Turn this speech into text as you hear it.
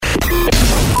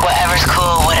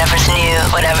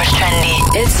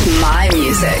my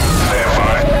music.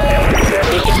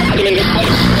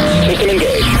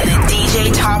 The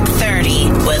DJ Top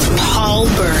 30 with Paul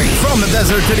Burry. From the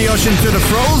desert to the ocean to the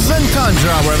frozen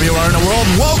tundra, wherever you are in the world,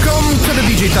 welcome to the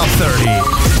DJ Top 30.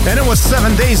 And it was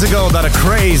 7 days ago that a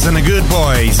Craze and the Good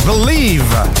Boys Believe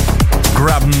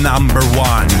grabbed number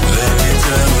one.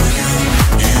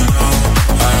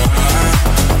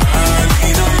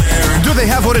 Do they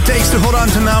have what it takes to hold on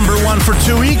to number one for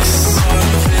 2 weeks?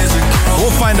 We'll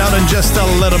find out in just a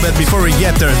little bit. Before we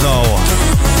get there, though,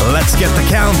 let's get the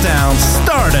countdown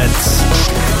started.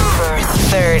 Number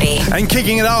 30. And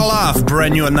kicking it all off,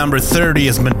 brand new at number 30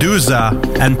 is Meduza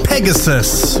and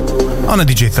Pegasus on a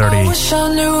DJ 30. I wish I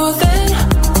knew then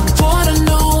what I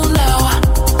know now.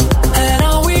 And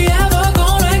are we ever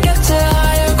gonna get to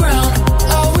higher ground?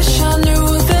 I wish I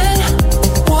knew then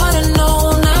what I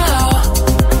know now.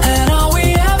 And are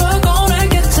we ever gonna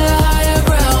get to higher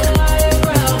ground?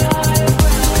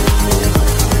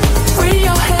 Free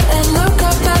your head and look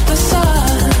up at the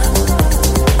sun.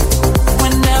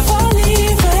 We're never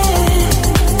leaving.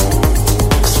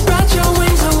 Spread your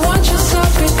wings and watch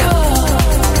yourself become.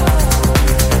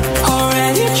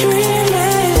 Already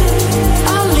dreaming,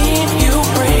 I'll leave you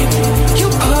break. You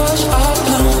push or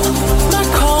bloom, my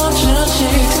conscience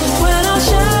shakes when our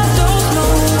shadows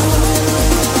loom.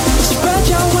 Spread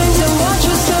your wings and watch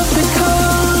yourself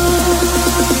become.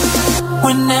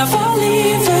 We're never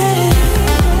leaving.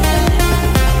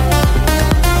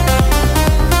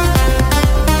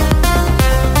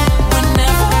 We're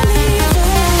never leaving.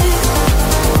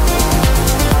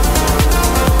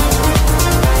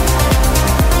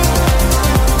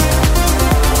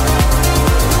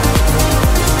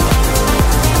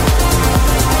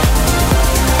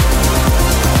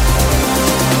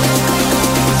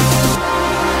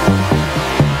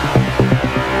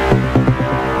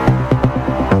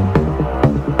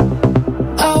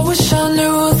 I wish I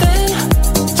knew then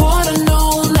what I know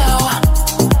now.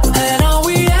 And are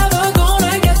we ever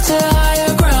gonna get to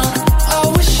higher ground? I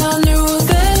wish I knew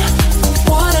then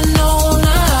what I know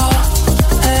now.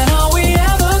 And are we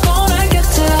ever gonna get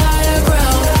to higher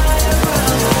ground?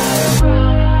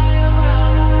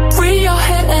 Free your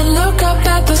head and look up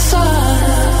at the sun.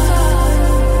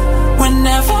 We're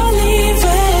never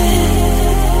leaving.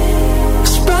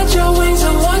 Spread your wings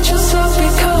and watch yourself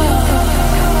become.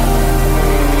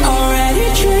 Already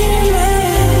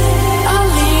dreaming, I'll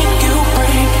lead you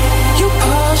break. You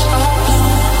push or bloom,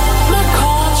 my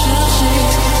conscience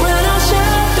shakes when our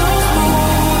shadows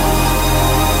move.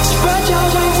 Spread your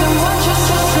wings and watch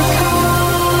yourself become.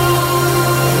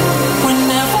 We're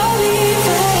never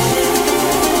leaving.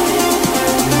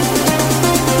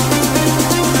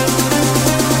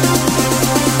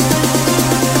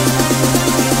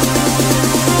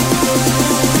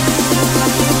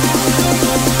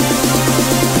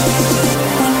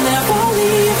 We're never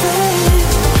leaving.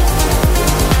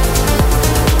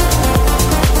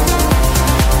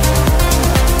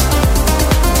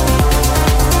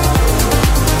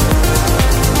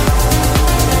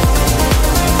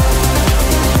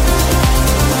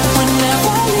 We're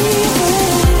never leaving.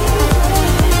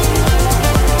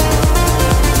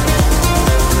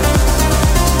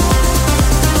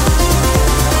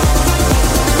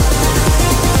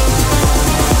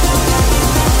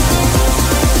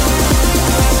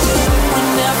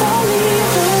 We're never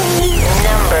leaving.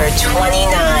 Number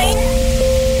 29.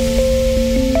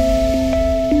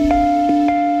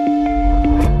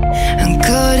 I'm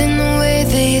caught in the way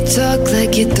that you talk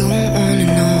like you don't wanna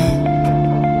know.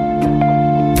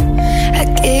 I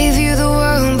gave you the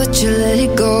world, but you let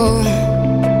it go.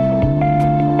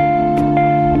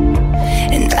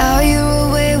 And now you're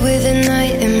away with the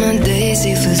night in my days,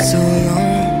 you feel so long.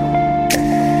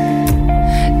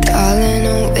 Darling,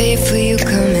 I'll wait for you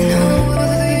coming home.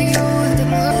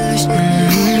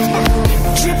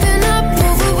 Tripping up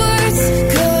over words,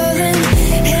 calling,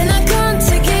 and I can't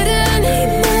take it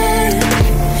anymore.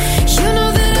 You know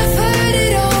that I've heard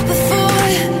it all before.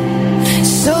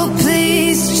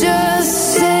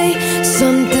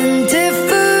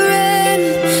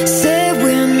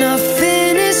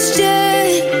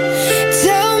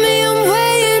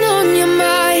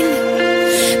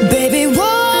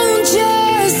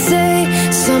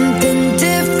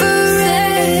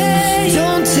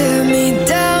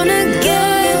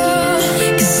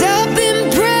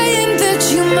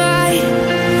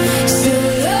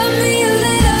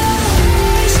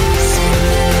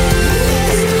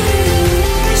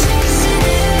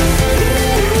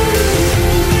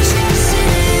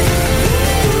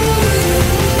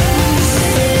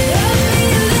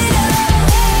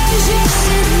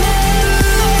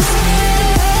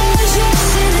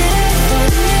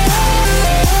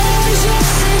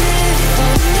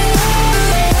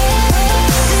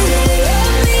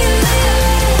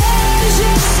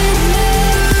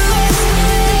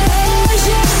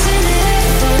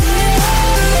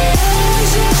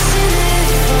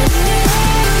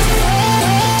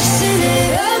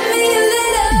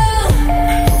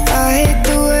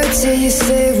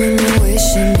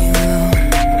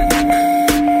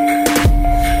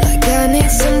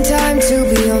 some time to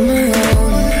be on my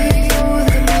own.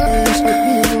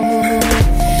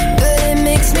 But it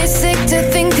makes me sick to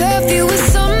think of you as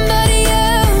somebody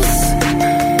else.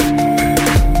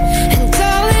 And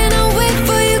darling, I'll wait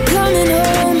for you coming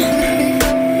home.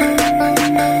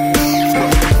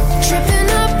 Tripping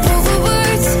up over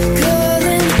words,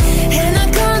 calling, and I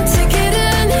can't take it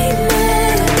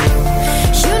anymore.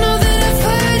 You know that I've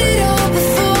heard it all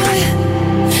before.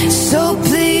 So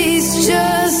please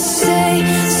just say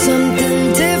something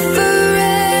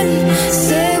different.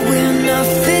 Say we're not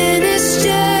finished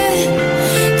yet.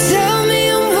 Tell me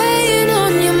I'm weighing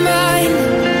on your mind.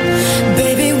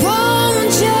 Baby,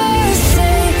 won't you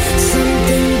say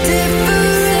something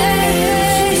different?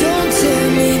 Don't tear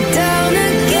me down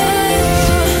again.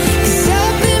 'Cause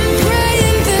I've been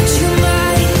praying that you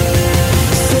might.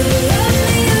 So love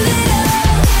me a little.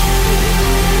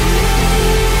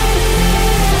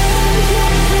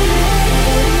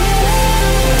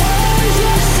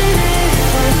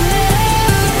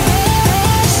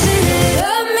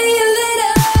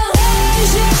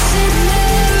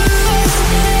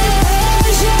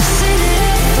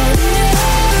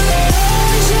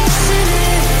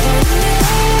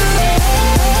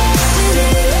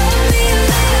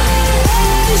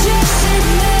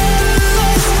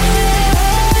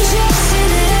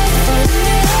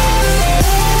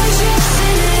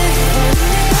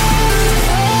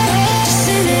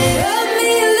 Love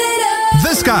me a little.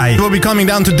 This guy will be coming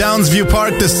down to Downsview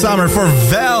Park this summer for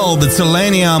Veld. It's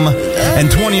ILLENIUM and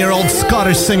 20-year-old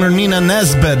Scottish singer Nina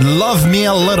Nesbitt. Love Me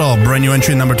a Little. Brand new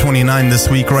entry number 29 this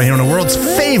week right here on the world's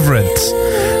favorite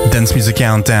dance music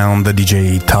countdown, the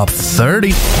DJ Top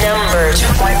 30. Number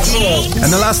 28.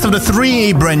 And the last of the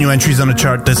three brand new entries on the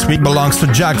chart this week belongs to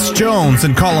Jax Jones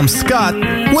and Calum Scott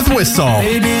with Whistle.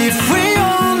 Baby, if we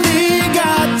only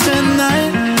got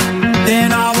tonight,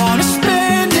 then I wanna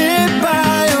spend it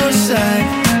by your side.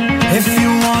 If you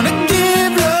wanna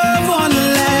give love one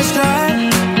last try,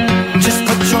 just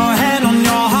put your hand on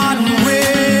your heart and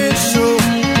whistle.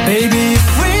 Baby, if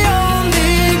we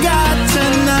only got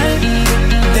tonight,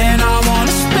 then I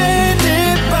wanna spend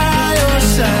it by your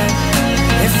side.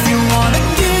 If you wanna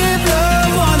give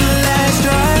love one last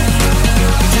try,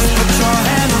 just put your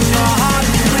hand on your heart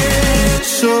and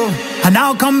whistle, and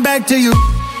I'll come back to you.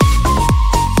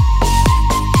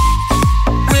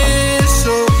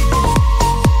 Whistle,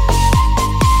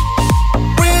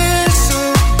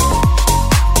 whistle,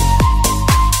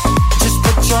 just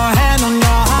put your hand on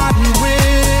your heart and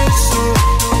whistle.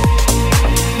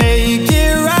 Make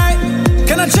it right.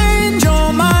 Can I change your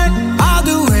mind? I'll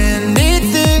do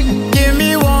anything. Give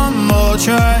me one more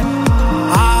try.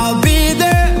 I'll be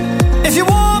there if you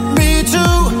want me to.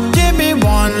 Give me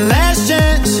one last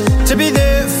chance to be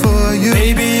there for you.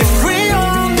 Baby, if we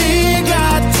only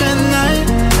got tonight,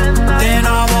 then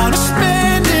I wanna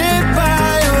spend it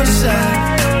by your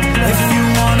side. If you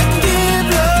wanna give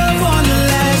love one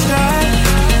last try,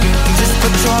 just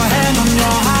put your hand on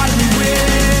your heart and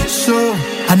whistle,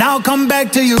 and I'll come back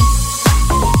to you.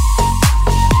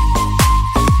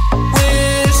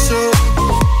 Whistle,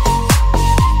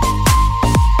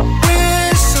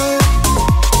 whistle,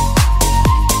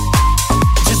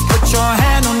 just put your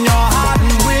hand on your heart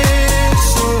and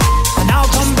whistle, and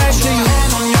I'll come back to you.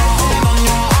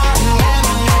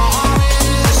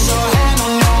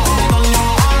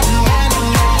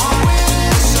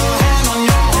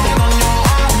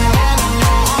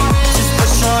 Just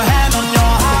put your hand on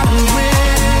your heart and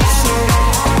whistle.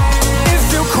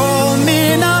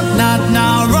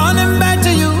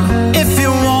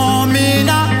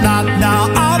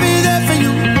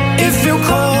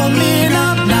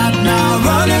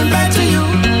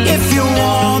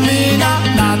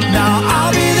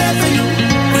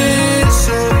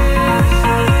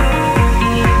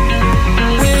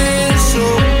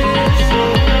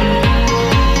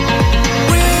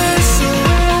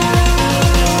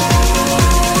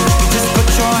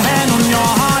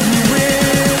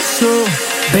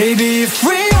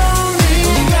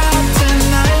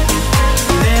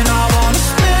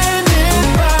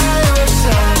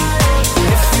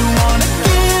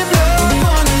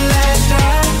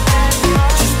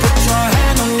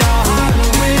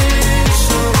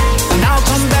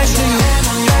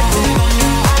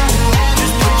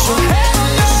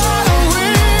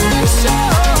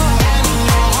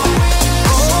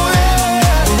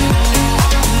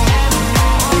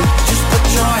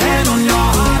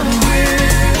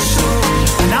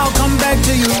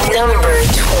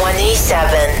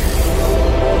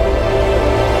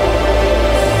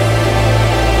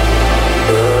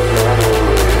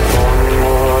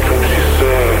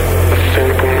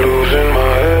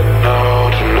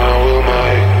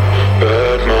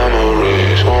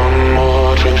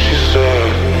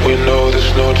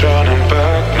 there's no turning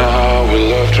back now.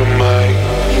 We love to make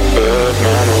bad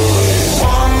memories.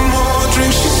 One more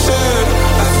drink, she said.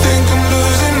 I think I'm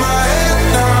losing my head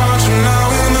now. Tonight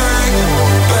we make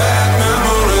bad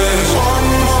memories. One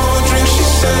more drink, she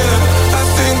said. I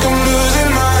think I'm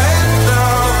losing my head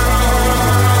now.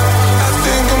 I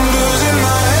think I'm losing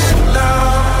my head now.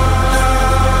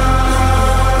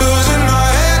 Losing my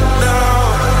head now.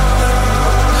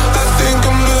 I think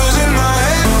I'm losing my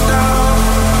head now.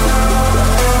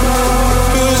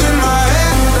 Losing my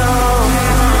head now.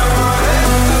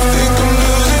 I think I'm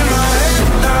losing my head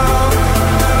now.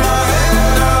 My head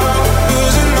now.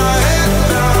 Losing my head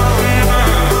now.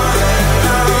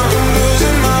 I think I'm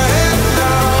losing my head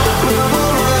now.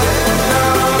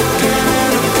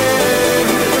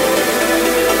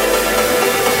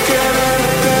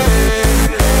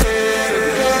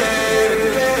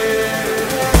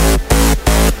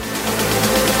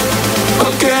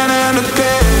 Again and again. Again and again. Again and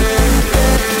again.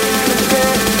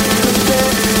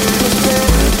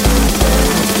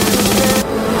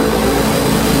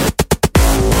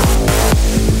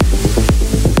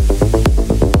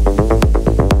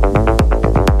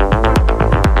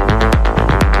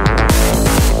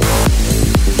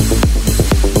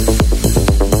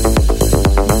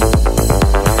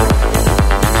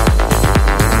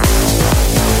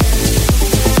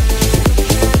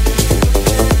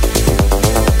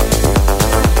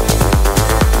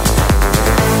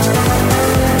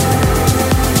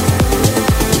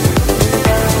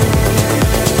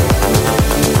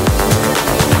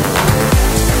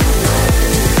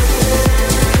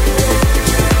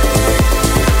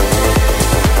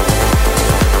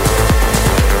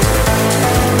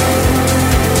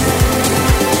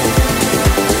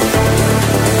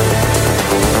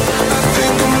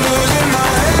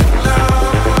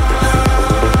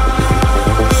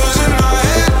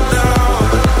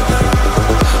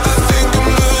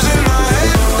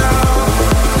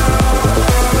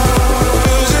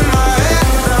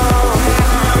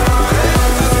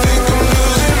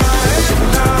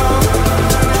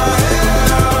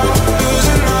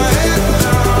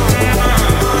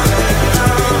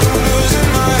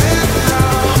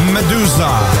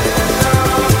 Meduza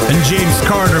and James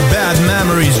Carter, Bad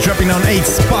Memories, dropping on 8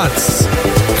 spots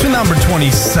to number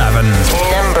 27.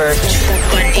 Number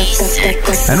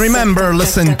 26. And remember,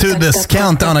 listen to this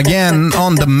countdown again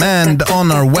on demand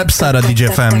on our website at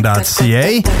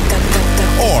djfm.ca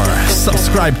or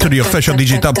subscribe to the official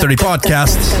DJ Top 30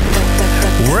 podcast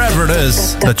wherever it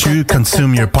is that you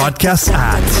consume your podcasts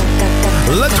at.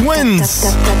 The Twins,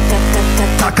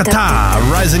 Takata,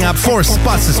 rising up 4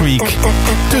 spots this week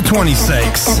to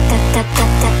 26.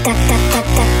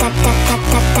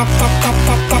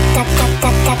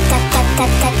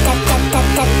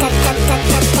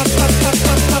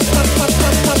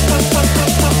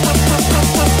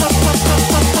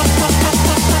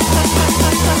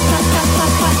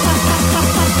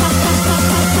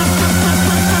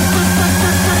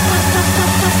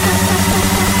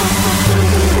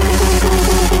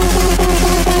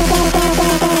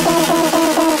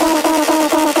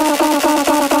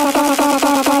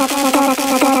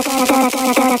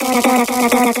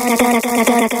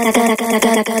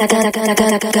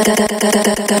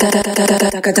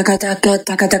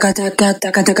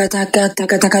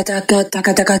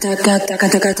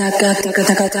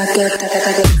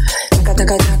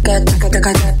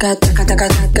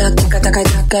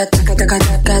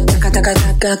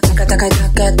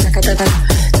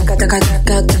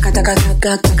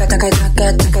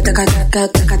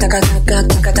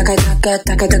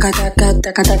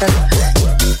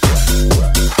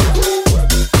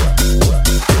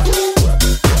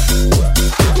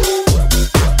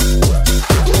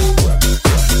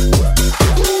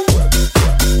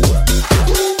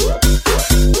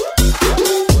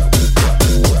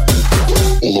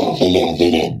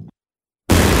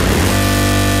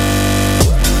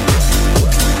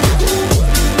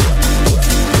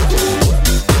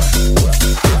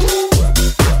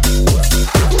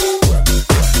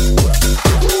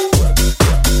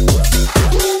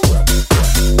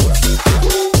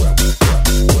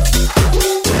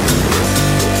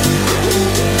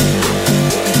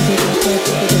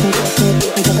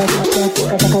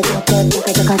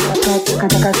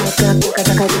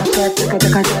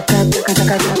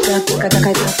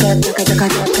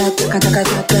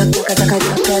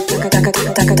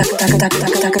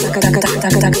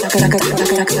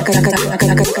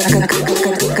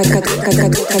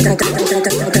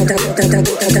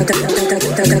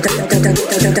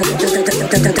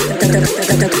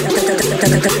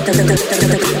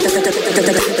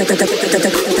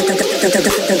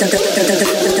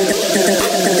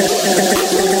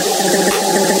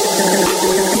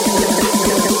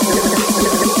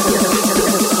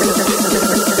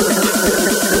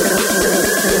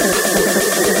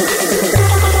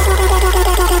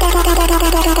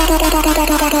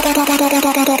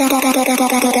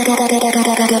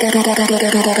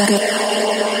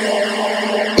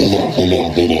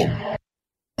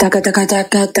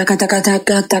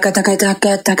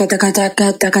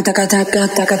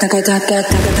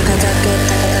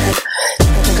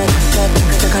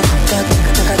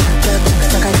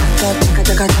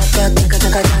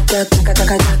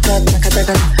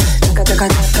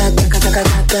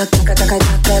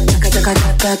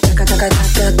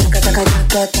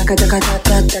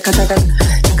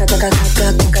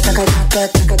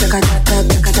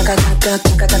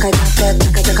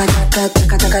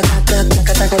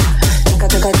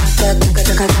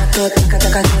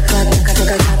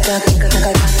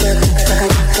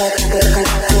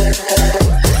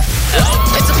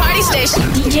 It's a party station.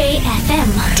 DJ FM.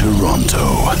 Toronto.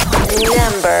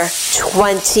 Number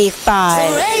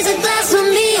 25. Raise a glass with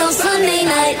me on Sunday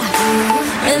night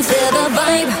and feel the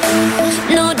vibe.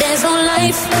 No dance, no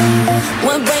life.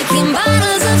 We're breaking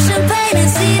bottles of champagne and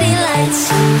city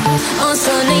lights on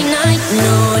Sunday night.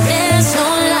 No dance, no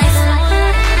life.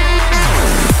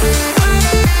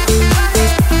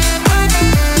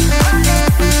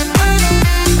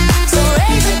 So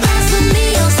raise a glass with me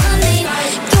on Sunday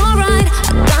night. You're right,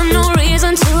 I got no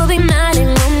reason to be mad in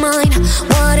my mind.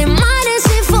 What am I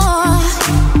dancing for?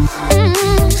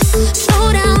 Slow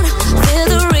down, feel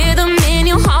the rhythm in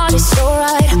your heart, it's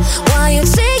alright. While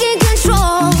you're taking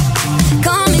control,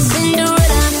 call me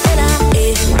Cinderella,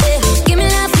 eh, eh. Give me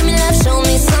love, show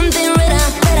me something,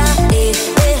 better, eh,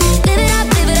 eh. Live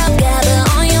it up, gather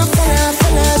all your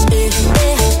fellas, eh,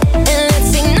 eh. And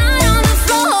let's ignite on the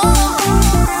floor.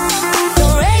 So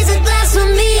raise a glass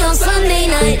with me on Sunday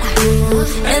night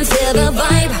and feel the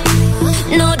vibe.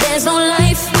 No dance, no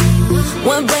life.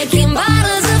 We're breaking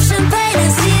bottles of champagne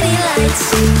and city lights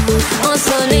on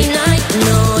Sunday night.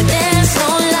 No dance, no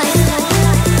life.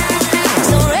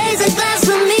 So raise a glass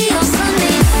with me on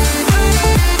Sunday.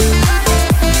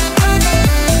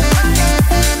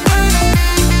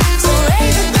 So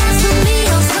raise a glass with me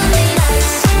on Sunday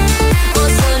nights. On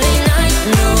Sunday night,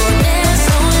 no dance,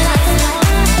 no life.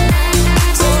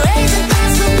 So raise a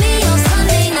glass with me on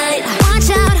Sunday night. Watch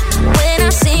out when I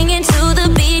sing into the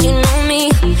beat, you know me.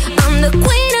 I'm the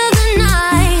queen of the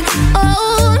night.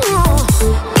 Oh no,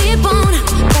 keep on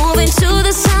moving to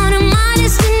the sound of my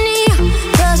destiny.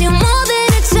 'Cause you're more than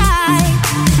a type.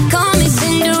 Call me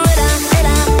Cinderella,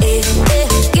 eh, eh.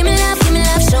 Give me love,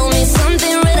 show me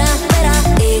something better,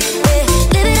 eh, eh.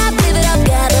 Live it up,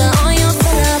 gather all your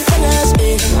fellas,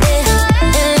 eh, eh.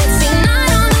 And let's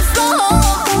ignite on the floor.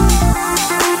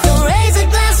 So raise a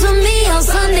glass with me on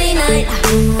Sunday night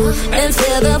and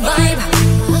feel the vibe.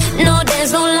 No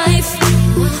dance, no life.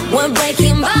 We're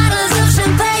breaking bottles of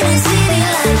champagne and city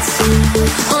lights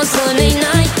on Sunday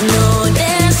night. No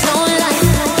dance, no life.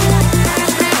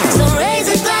 So raise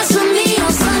a glass with me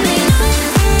on Sunday night.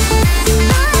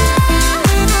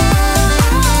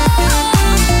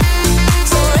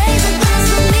 So raise a glass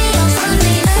with me on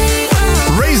Sunday night.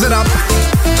 Raise it up,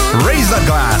 raise that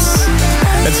glass.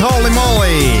 It's Holy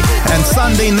Moly and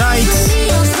Sunday night,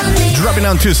 dropping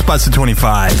down 2 spots to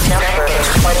 25. Number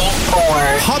 24.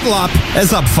 HotLap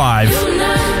is up 5.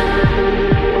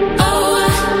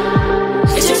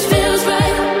 It just feels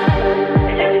right.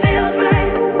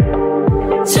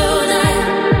 Tonight,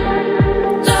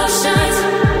 love shines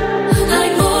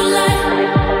like moonlight.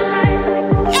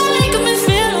 You're making me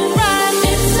feel right.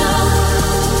 It's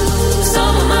so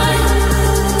mine.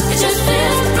 It just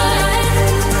feels right.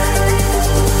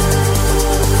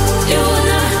 You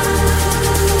and I,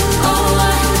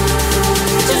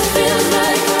 it just feels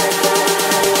right.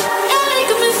 You're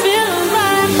making me feel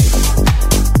right.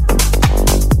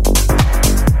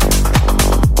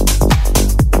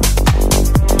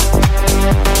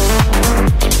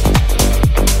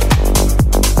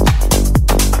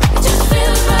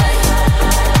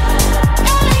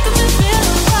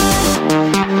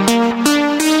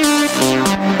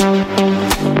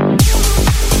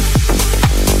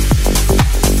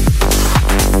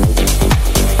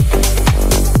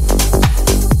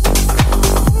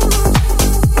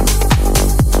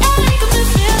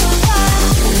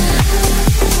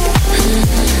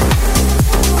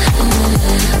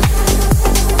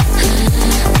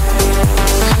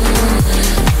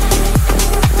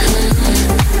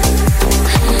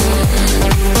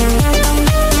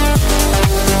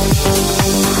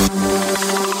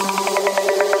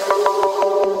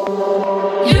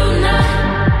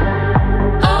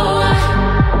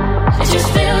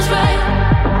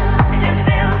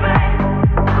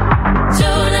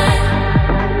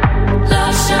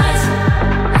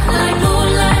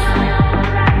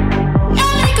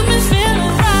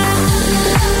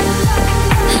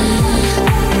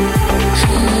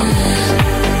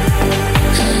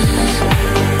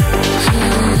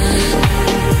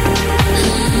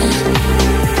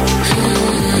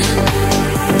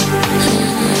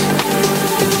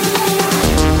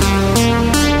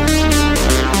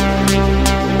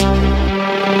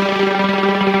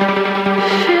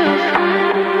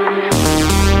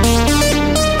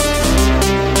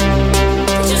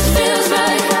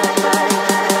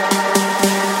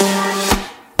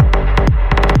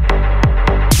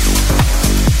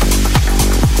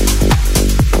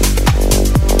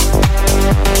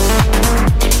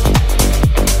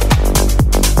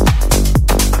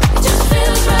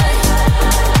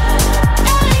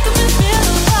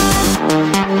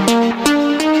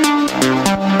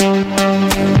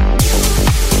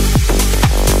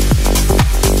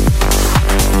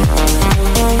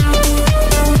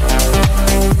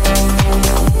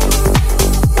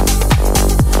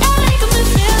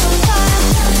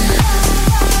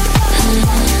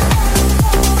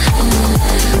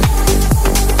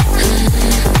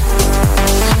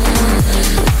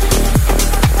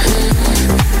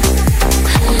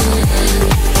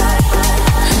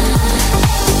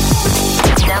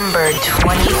 Number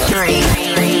 23.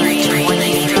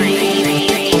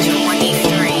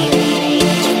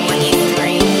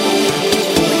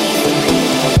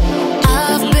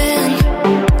 I've been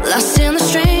lost in the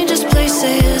strangest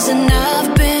places, and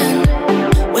I've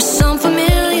been with some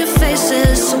familiar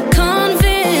faces. So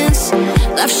convinced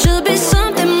life should be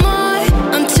something more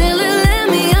until it led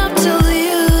me up to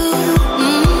you.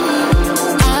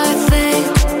 I think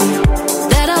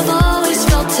that I've always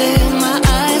felt it. My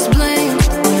eyes blinked,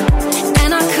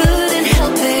 and I couldn't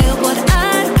help it. What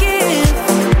I'd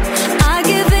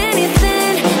give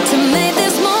anything to make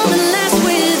this moment last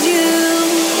with you.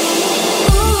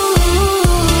 Ooh,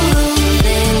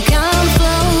 think I'm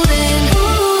floating.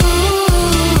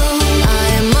 Ooh,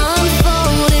 I'm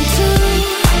unfolding too,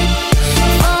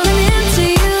 falling into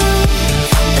you.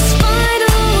 Let's find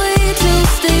a way to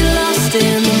stay lost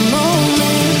in the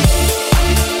moment.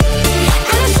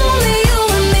 And it's only you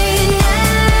and me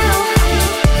now.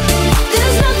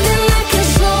 There's nothing that can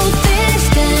slow things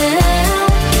down.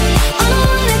 I don't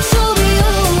want it to be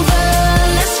over.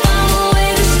 Let's find a way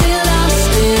to stay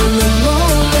lost in the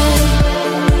moment.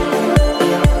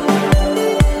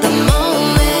 The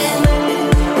moment.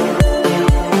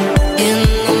 In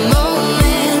the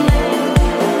moment.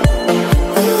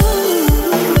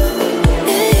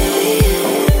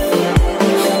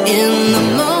 In the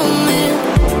moment,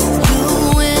 you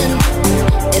win.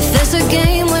 If there's a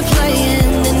game we're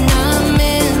playing, then I'm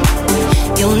in.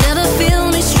 You'll never feel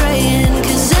me straying,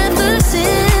 'cause ever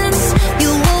since you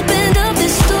opened up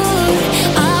this door,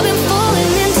 I've been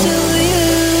falling into you.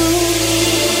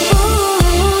 Ooh,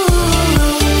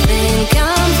 think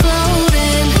I'm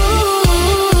floating. Ooh,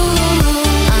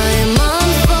 I'm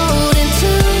unfolding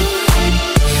too,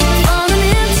 falling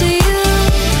into you.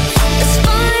 Let's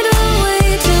find a way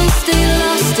to stay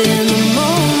lost in the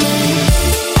moment.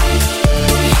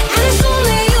 And it's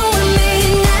only you and me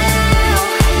now.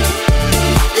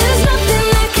 There's nothing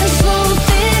that can slow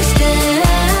things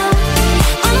down.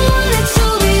 I don't want it to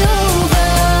be over.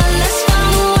 Let's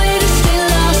find a way to stay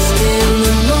lost in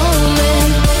the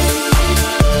moment.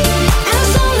 And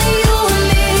it's only you and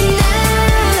me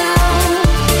now.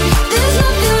 There's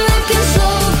nothing that can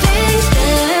slow things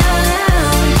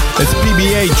down. It's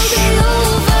PBH,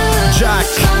 Jack,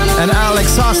 and Alex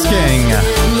Hosking.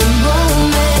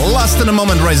 Lost in a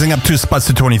Moment, rising up 2 spots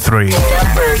to 23.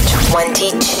 Number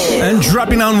 22. And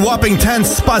dropping down whopping 10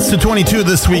 spots to 22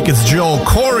 this week, it's Joel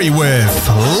Corry with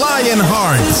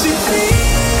Lionheart.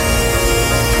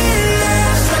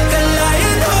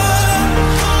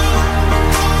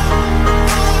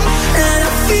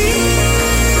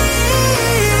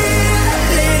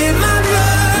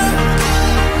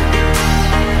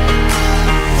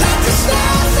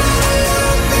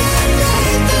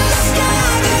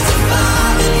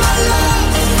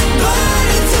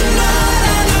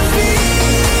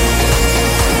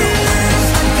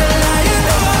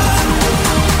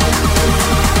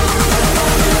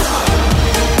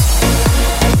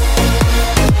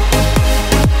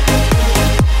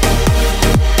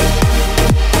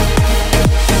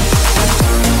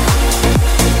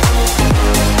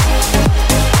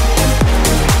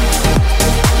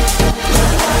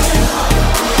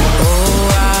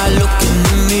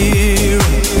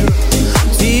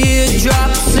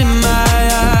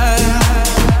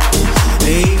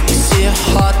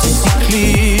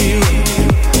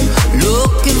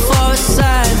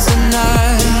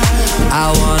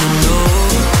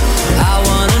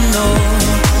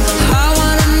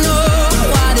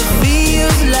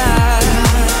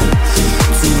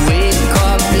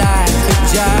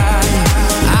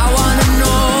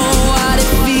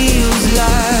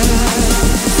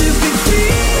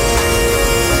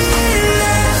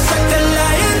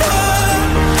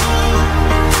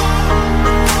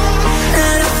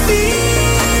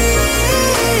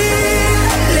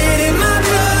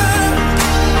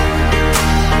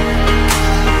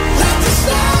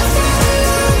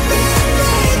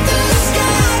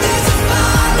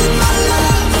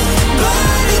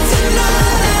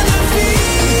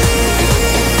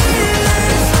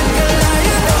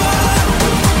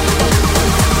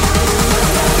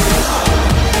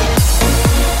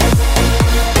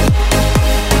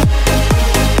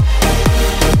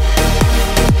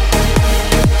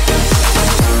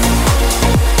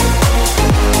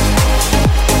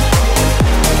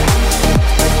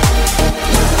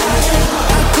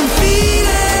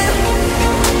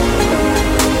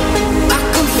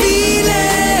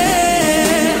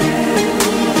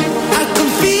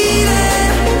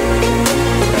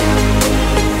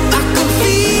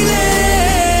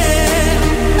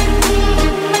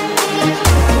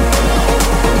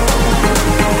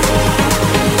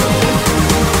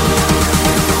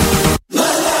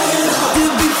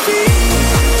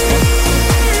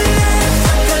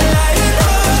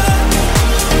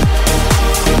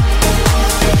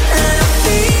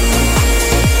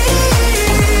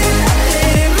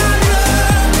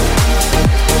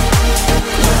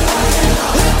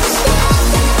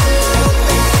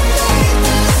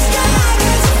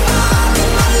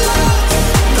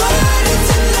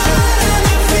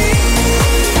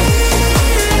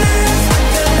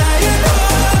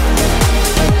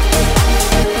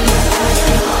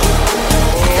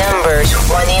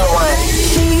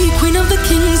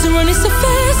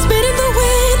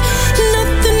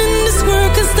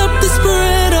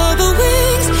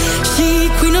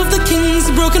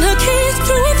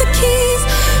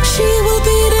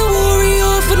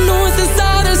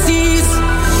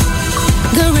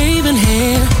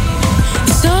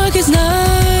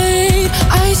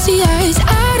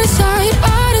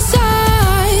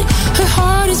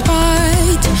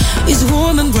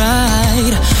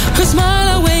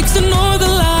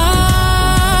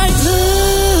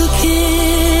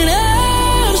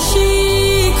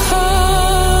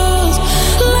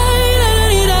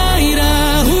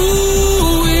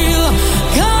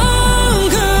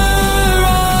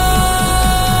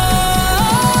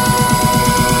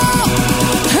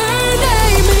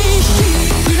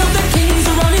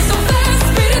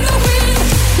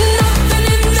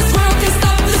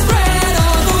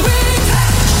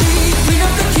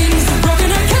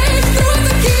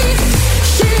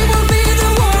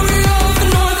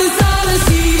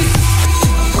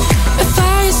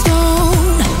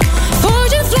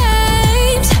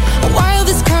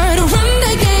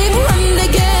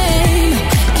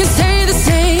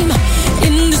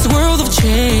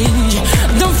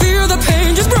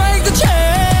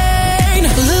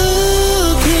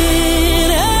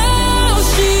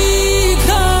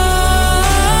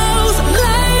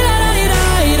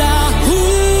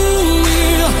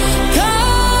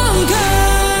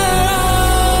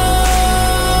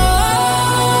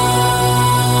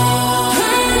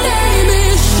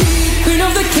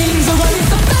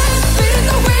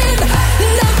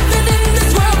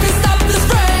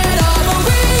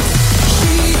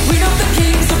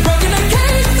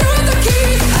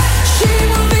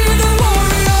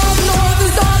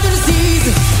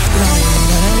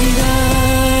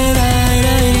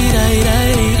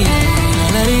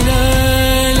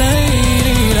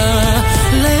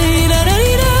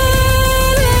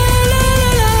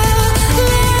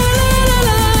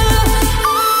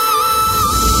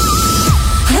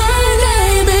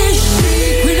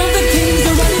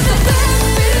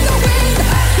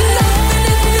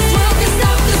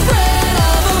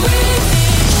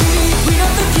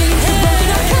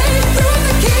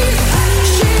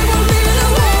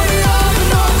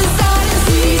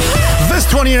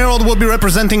 14-year-old will be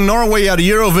representing Norway at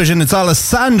Eurovision. It's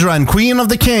Alessandra and Queen of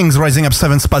the Kings, rising up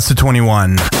 7 spots to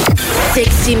 21.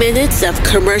 60 minutes of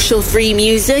commercial-free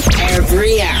music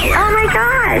every hour. Oh my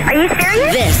god, are you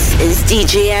serious? This is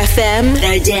DJ FM,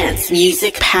 the dance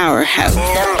music powerhouse.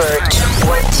 Number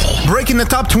 20. Breaking the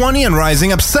top 20 and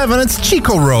rising up 7, it's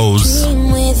Chico Rose.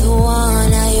 Dream with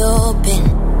one eye open.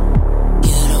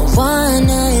 You don't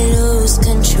wanna lose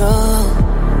control.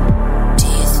 Do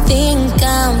you think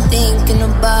I'm thinking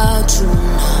about you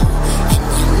now? And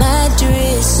your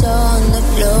mattress on the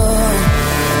floor.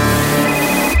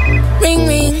 Ring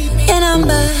ring, and I'm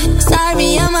back.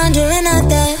 Sorry, I'm under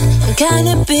another. I'm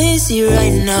kinda busy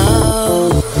right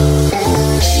now.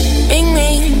 Ring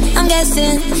ring, I'm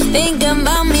guessing. Thinking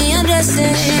about me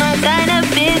undressing. I'm kinda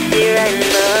busy right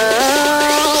now.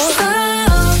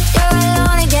 Oh, you're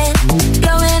alone again.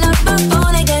 Blowing up my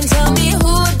phone again. Tell me,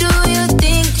 who do you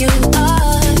think you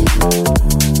are?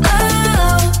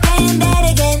 Oh, playing dead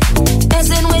again.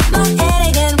 Messing with my head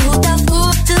again. Who the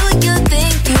fool do you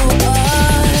think you are?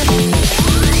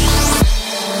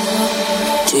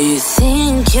 Do you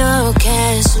think you're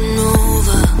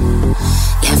Casanova?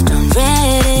 Left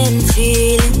unread and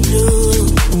feeling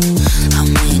blue. How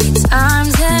many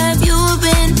times have you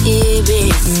been here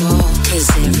before? 'Cause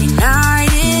every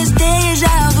night is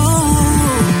deja vu.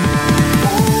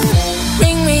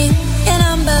 Ring ring, and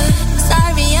I'm back.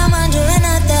 Sorry, I'm under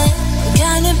another. I'm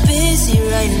kinda busy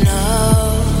right now.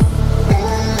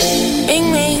 Ring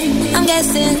ring, I'm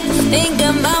guessing.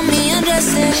 Thinking about me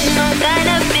undressing. I'm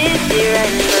kinda busy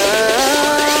right now.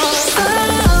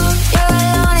 Oh, you're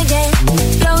alone again.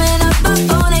 Blowing up my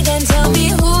phone again. Tell me,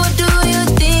 who do you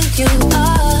think you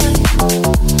are?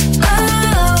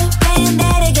 Oh, playing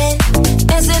dead again.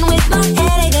 Messing with my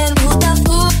head again. Who the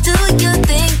fool do you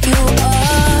think you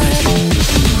are?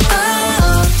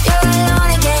 Oh, you're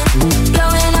alone again.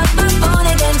 Blowing up my phone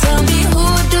again. Tell me, who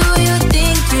do you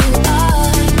think you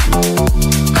are?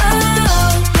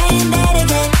 Oh, playing dead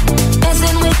again.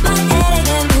 Messing with my head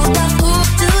again. Who the fool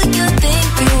do you think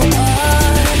you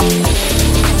are?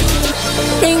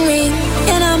 Ring ring,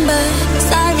 and I'm back.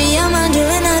 Sorry, I'm under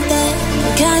another.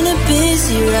 I'm kinda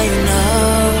busy right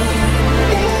now.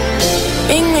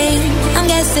 Ring ring, I'm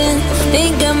guessing.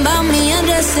 Thinking about me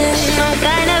undressing. I'm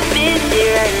kinda busy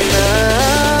right now.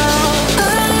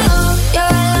 Oh,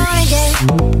 you're alone again.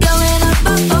 Blowing up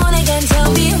my phone again. Tell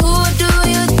me, who do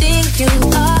you think you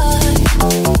are?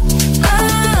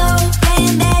 Oh,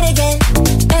 playing dead again.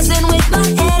 Messing with my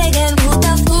head again. Who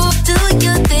the fool do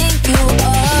you think you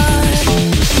are?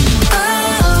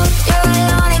 Oh, you're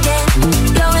alone again.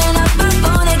 Blowing up my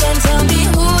phone again. Tell me,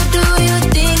 who do you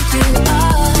think you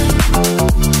are?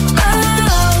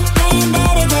 Oh, playing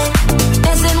dead again.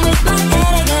 Messing with my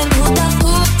head again. Who the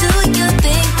fool do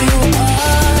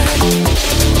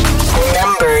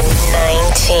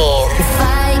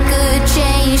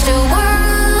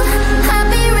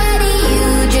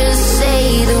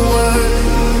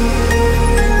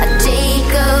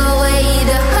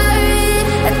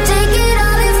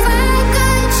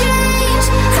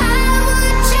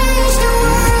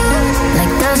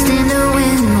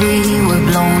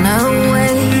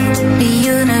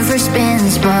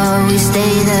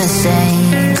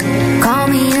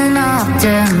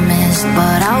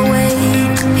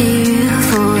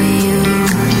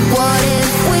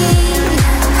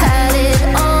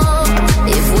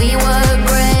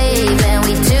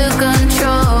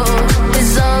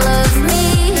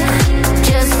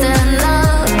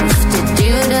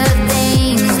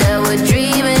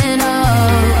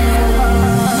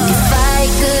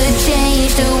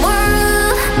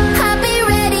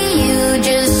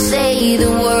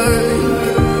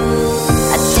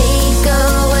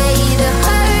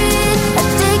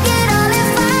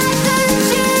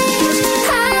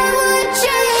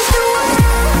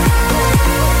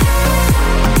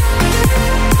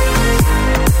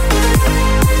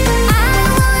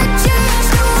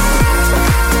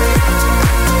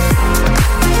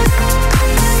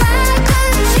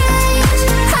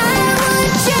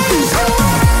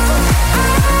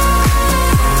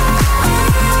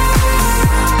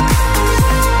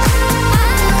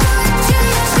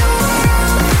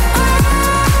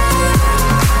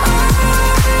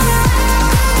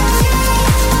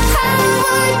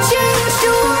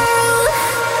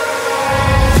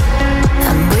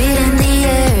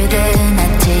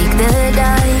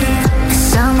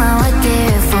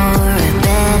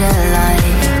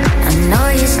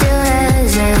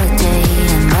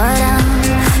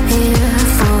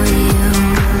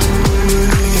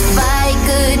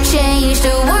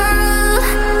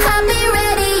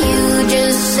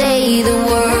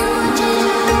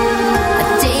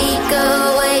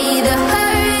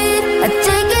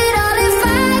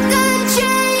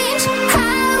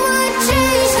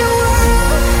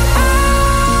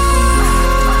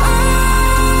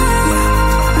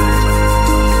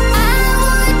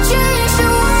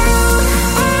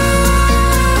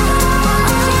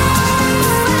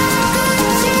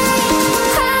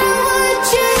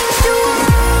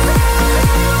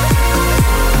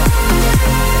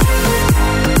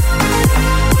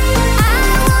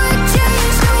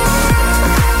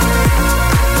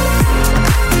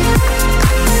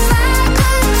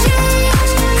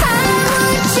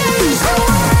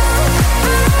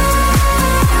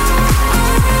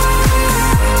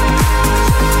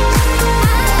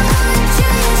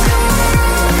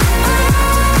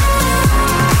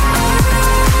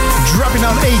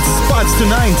down 8 spots to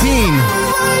 19.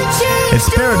 It's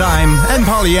Paradigm and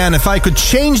PollyAnne, If I Could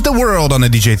Change the World on the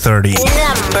DJ 30.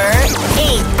 Number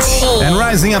 18. And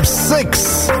rising up 6,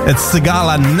 it's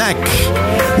Sigala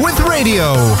MNEK with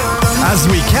Radio as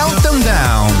we count them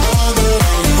down.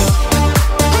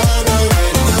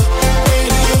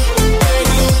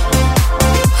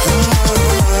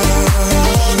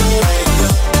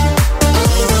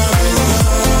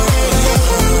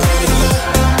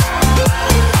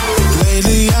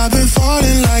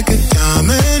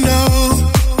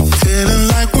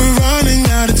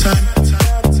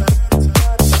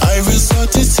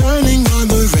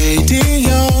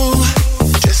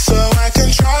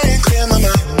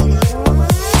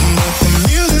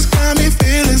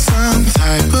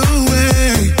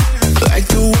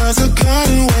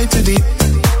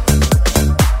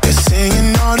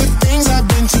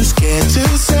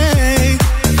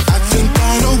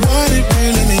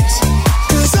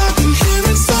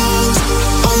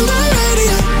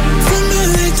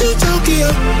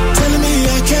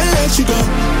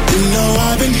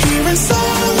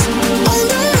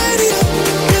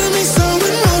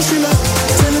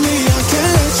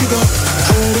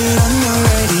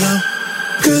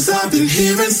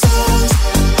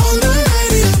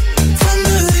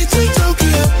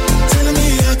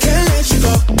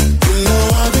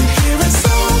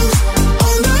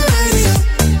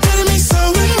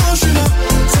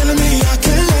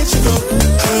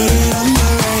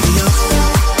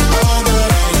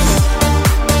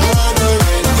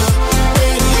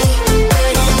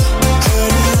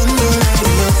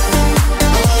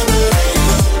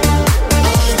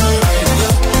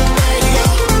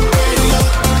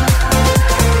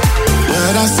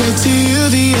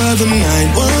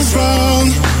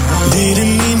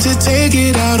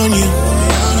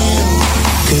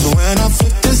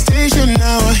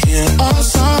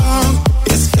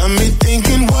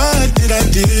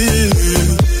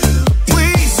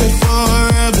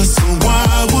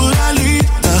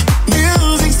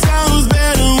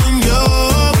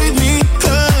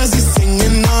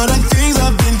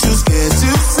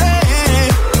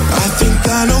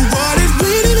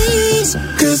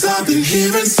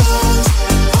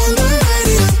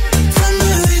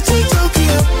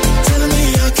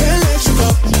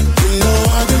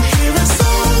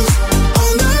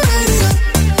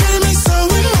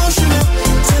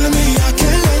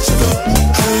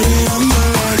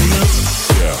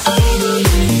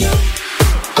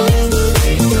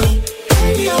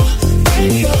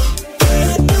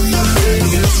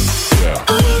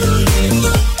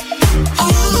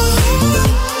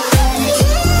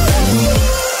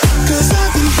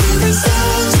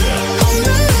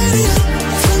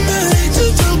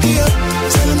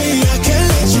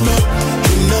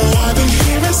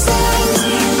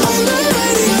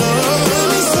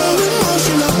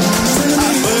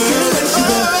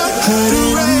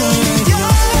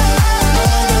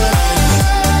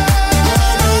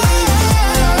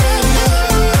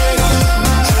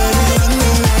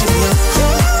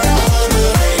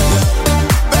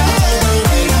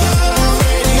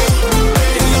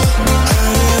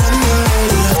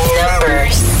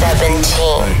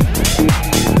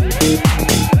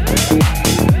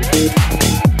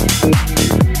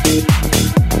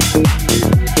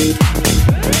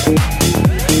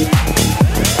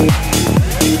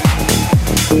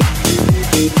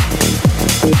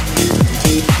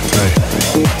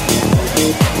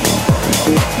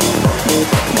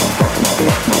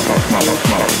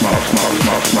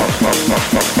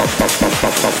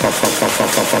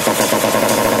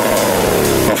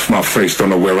 face, don't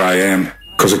know where I am,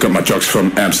 cause I got my drugs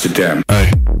from Amsterdam.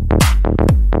 Aye.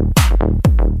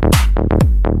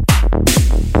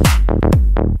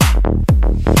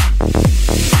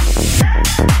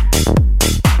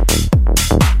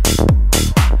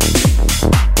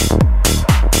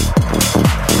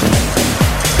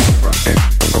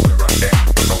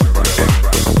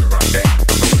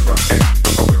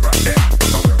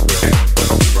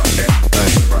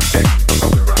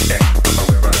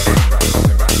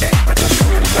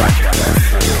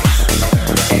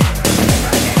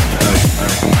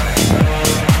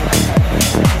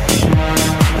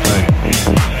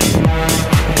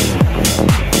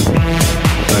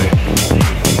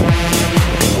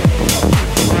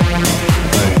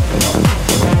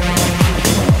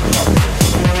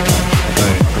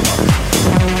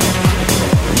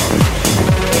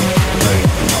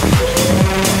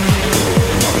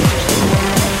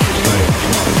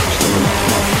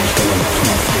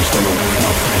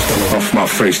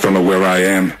 Don't know where I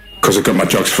am, cause I got my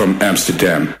drugs from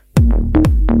Amsterdam.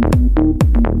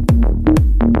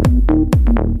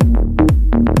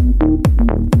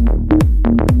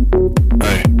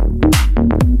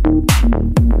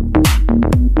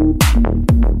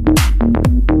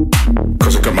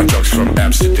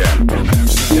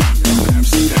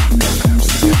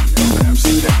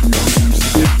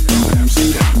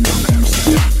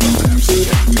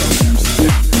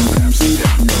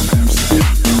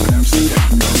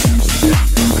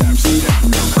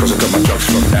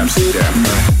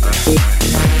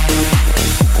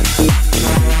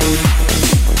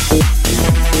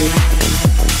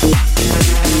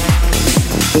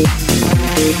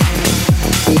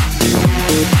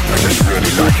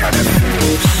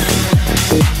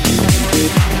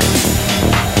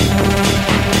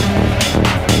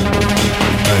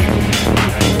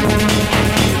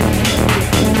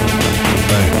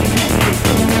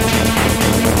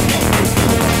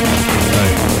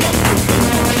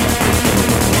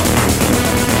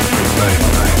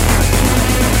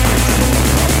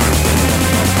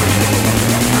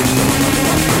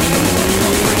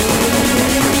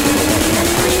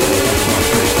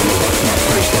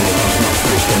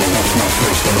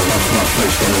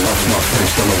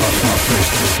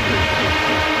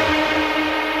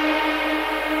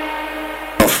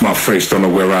 off my face, don't know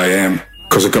where I am,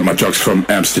 cause I got my drugs from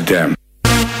Amsterdam.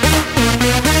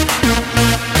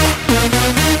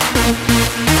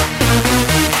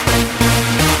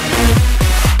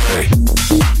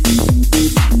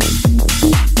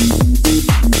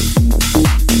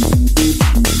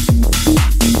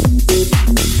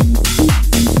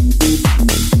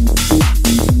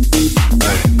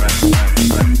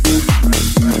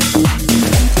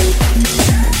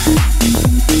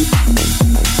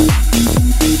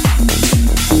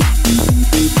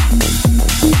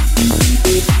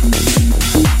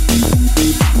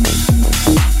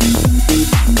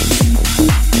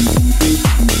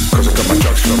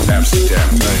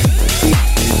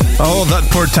 Oh, that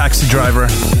poor taxi driver.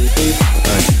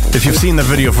 If you've seen the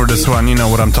video for this one, you know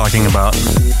what I'm talking about.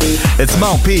 It's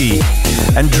Moly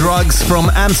and drugs from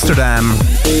Amsterdam.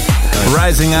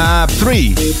 Rising up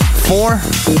 3, 4,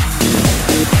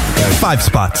 5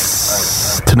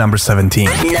 spots to number 17.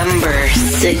 Number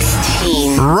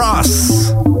 16.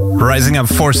 ROSSE. Rising up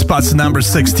 4 spots to number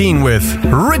 16 with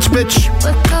Rich Bitch.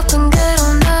 Wake up and get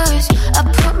on nerves. I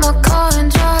put my car in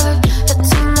drive. I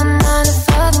turn my 9 to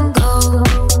 5 and go.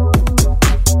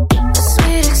 A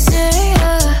sweet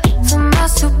exterior for my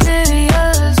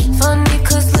superiors. Funny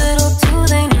cause little do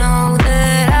they know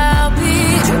that I'll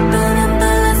be dripping in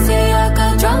Balenciaga,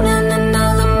 drowning in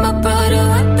all of my Prada,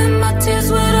 wiping my tears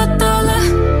with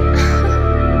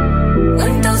 $1.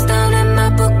 Windows down in my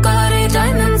Bugatti,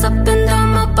 diamonds up and down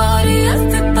my body.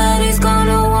 Everybody's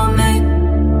gonna want me.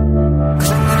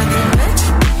 Cause I'm gonna be rich,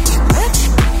 rich,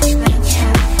 rich.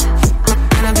 I'm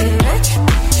gonna be rich,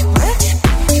 rich,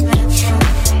 rich.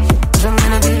 Cause I'm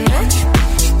gonna be rich,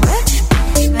 rich,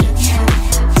 rich.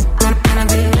 I'm gonna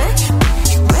be rich,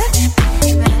 rich,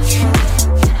 rich.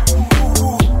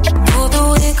 Through the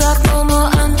week I feel more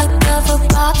undercover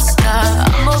pop star.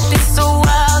 I'ma be so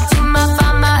wild, you might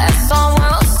find my ass on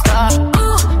World Star.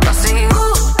 Ooh, I see you,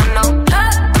 I know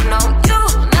that, I know you,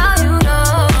 now you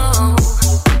know.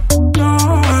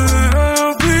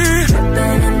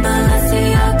 Dripping in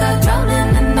Balenciaga,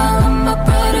 drowning in all of my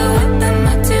Prada, wiping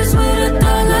my tears with $1.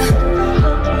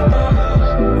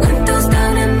 Windows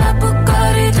down in my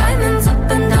Bugatti, diamonds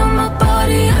up and down my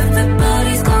body.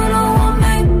 Everybody's gonna want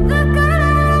me.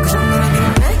 Cause I'm gonna be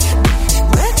rich,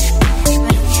 rich, rich.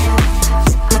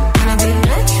 I'm gonna be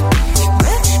rich,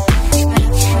 rich,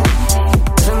 rich.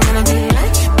 Cause I'm gonna be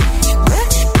rich, rich,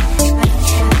 rich.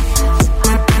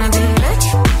 I'm gonna be rich,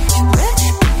 rich,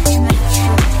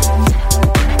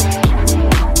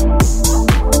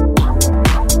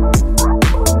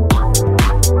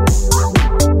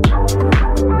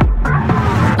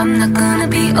 I'm not gonna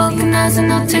be organizing,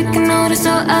 not taking notice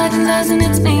or idolizing.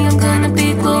 It's me, I'm gonna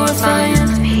be glorifying.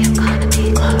 I'm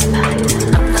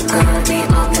not gonna be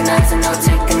organizing, not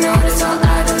taking notice or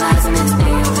idolizing. It's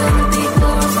me, I'm gonna be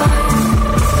glorifying.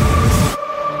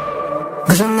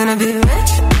 Cause I'm gonna be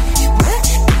rich, rich, rich.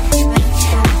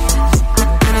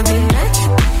 I'm gonna be rich,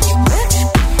 rich,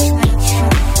 rich.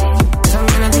 Cause I'm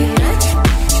gonna be rich,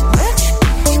 rich, rich.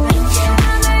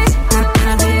 I'm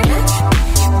gonna be rich,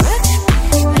 rich,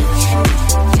 rich.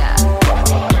 Yeah.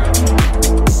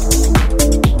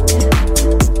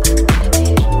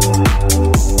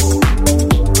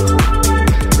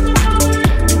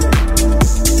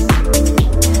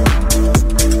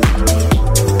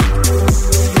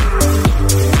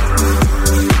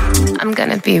 I'm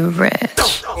gonna be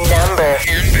rich. Number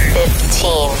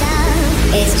 15.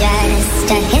 It's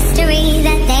just a history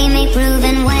that they may prove,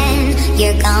 and when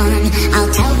you're gone,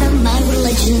 I'll tell them my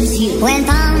religion's you. When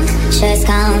punctures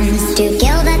comes to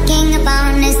kill the king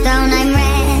upon his throne, I'm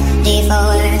ready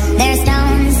for their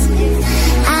stones.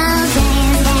 I'll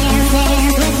dance, dance,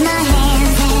 dance with my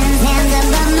hands, hands, hands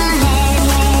above my head,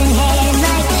 head, head.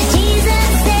 Like Jesus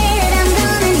said, I'm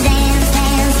gonna dance,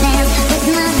 dance, dance with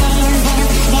my hands,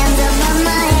 hands, hands above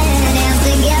my head. Dance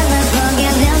together,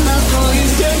 forgive him before he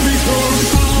said before.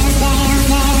 Dance, dance,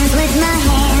 dance with my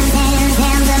hands, hands,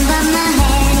 hands above my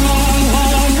head, head,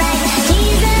 head. Like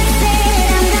Jesus said,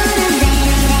 I'm gonna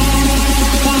dance, dance,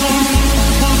 dance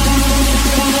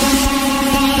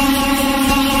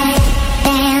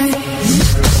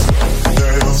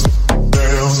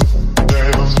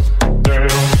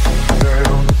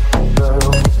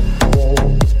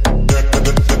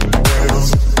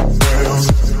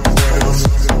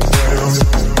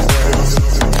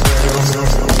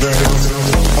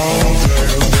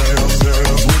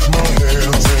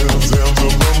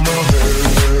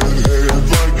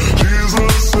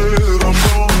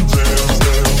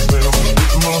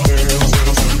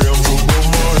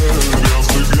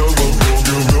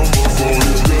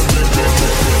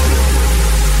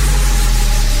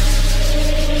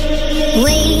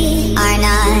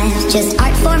just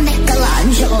art for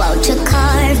Michelangelo to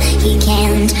carve. He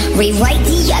can't rewrite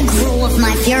the aggro of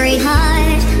my fury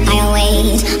heart. I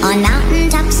wait on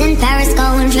mountaintops in Paris,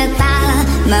 going to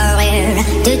Maria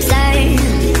to serve.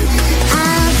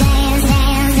 I'll dance,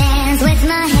 dance, dance with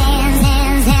my hands,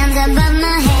 hands, hands above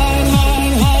my head,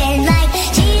 head, head. Like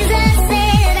Jesus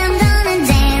said, I'm gonna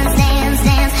dance, dance,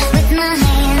 dance with my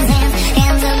hands, hands,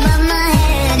 hands above my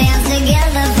head. Dance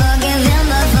together, forgive him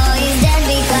before he's dead,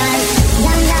 because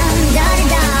dum dum da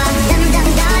da da, dum dum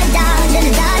da da da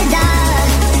da da da,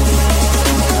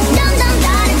 dum dum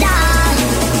da da,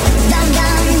 dum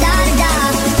dum da da,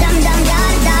 dum dum da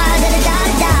da da da da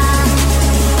da,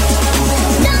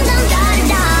 dum dum da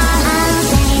da. I'll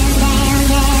dance, dance,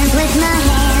 dance with my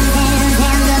hands, hands,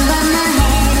 hands above my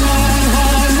head, head,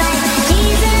 head. Like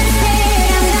Jesus said,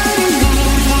 I'm gonna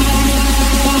dance, dance,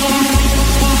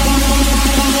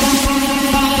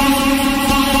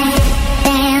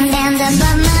 dance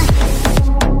above my.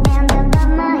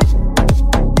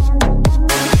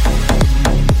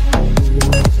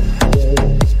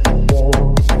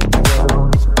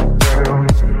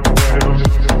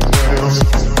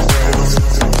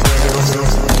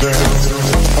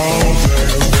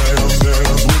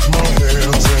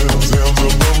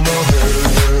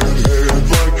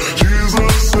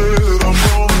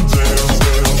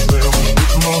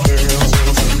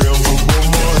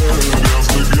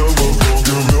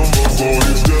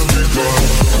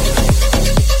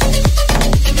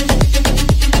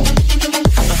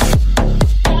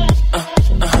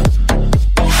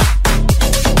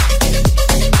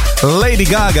 Lady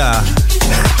Gaga,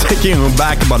 taking you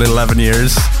back about 11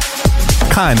 years.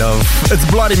 Kind of. It's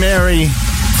Bloody Mary.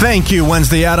 Thank you,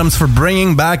 Wednesday Addams, for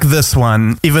bringing back this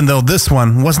one, even though this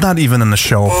one was not even in the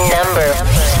show. Number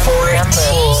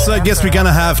 14. So I guess we're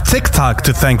gonna have TikTok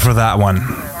to thank for that one,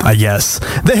 I guess.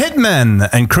 The Hitmen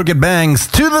and Crooked Bangs,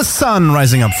 To the Sun,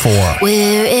 rising up 4.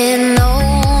 We're in no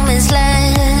man's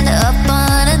land, up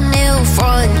on a new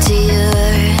frontier.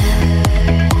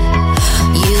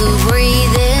 You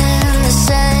breathe in the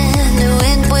sand, the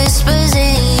wind whispers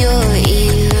in your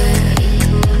ear.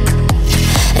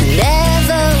 And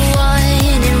never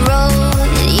winding road,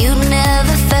 you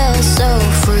never felt so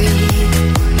free.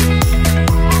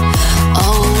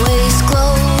 Always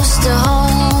close to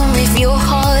home if your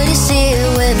heart is here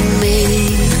with me.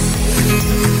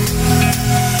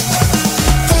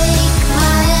 Take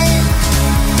my hand,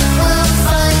 we'll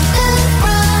find the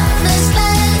promised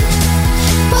land.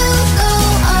 We'll go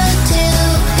until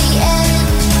the end,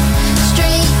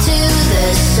 straight to the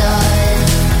sun.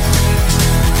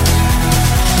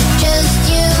 Just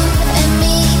you and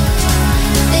me,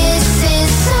 this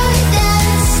is our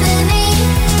destiny.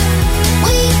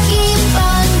 We keep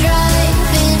on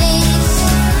driving east,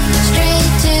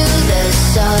 straight to the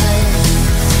sun.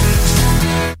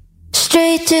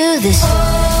 Straight to the sun.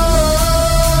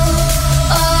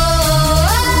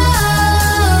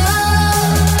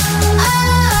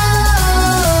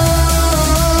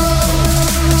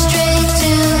 Straight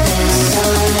to the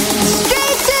sun.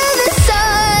 Straight to the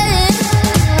sun.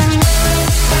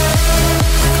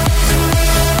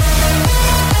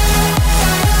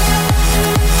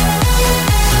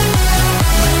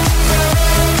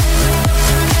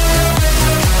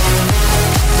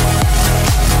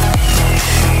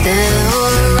 The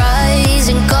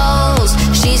horizon calls,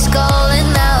 she's calling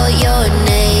out your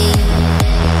name.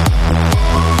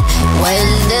 When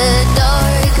the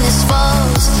darkness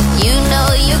falls, you know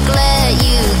you're glad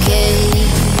you came.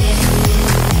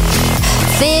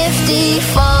 50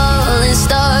 falling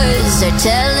stars are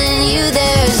telling you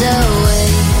there's a way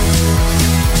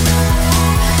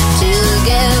to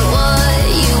get what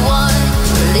you want.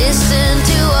 Listen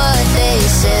to what they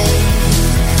say.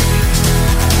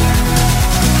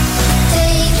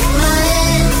 Take my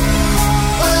hand,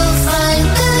 we'll find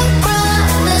the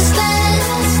promised land.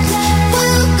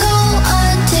 We'll go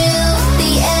until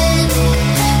the end,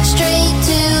 straight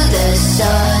to the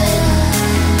sun.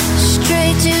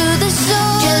 Straight to the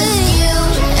sun. Just you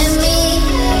and me,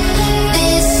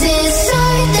 this is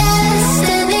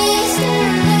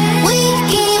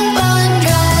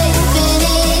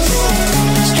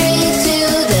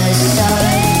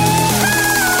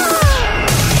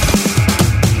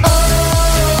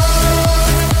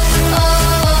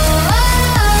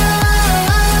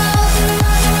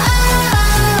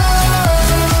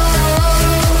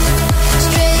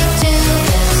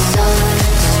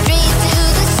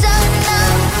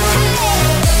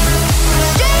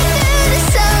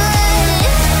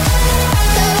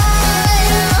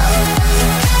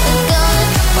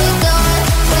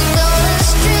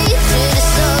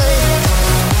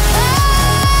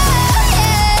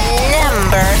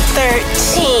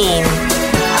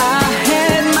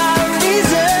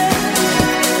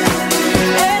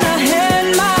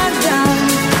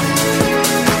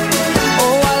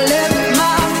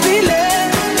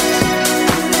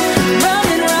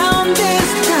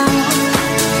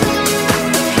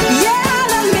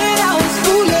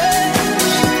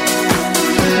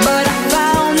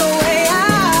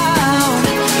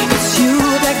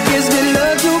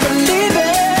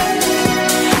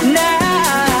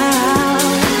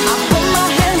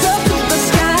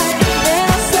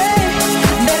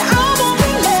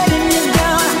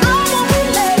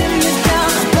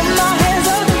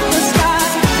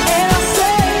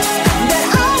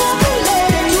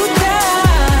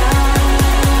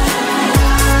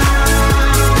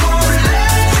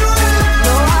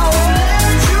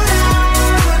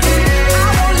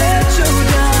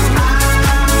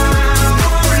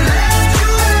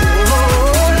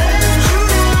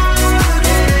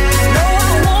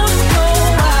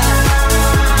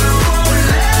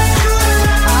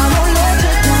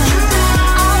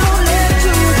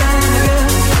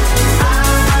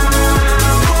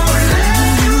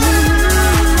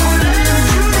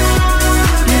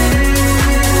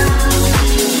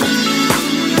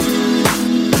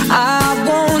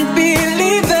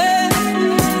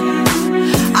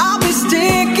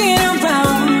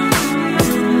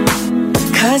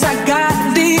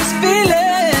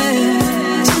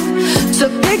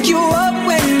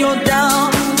you're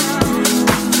down.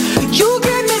 You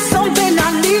gave me something I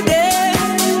needed,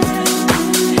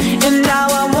 and now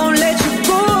I won't let you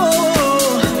go.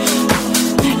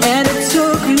 And it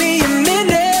took me a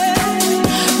minute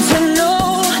to know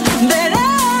that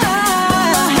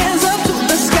hands up to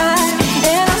the sky,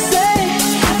 and I say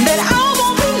that I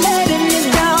won't be letting you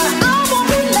down. I won't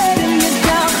be letting you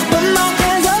down. Put my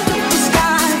hands up to the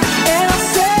sky, and I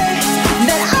say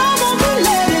that I won't be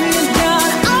letting you down.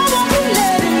 I won't be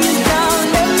letting you down.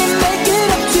 Let me make it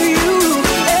up to you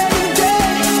every day.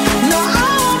 No, I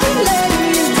won't be letting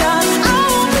you down. I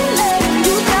won't be letting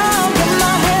you down. Put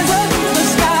my hands up to the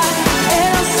sky,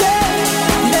 and I say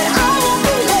that I won't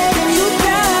be letting you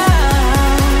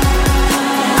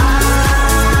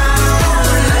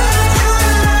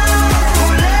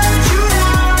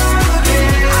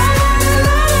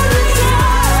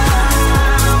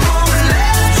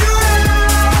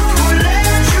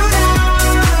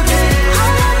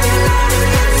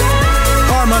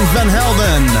Armand van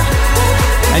Helden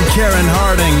and Karen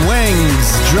Harding, Wings,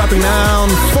 dropping down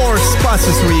 4 spots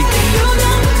this week.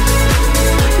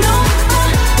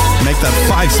 Make that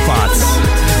 5 spots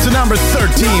to number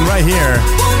 13 right here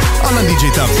on the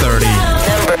DJ Top 30.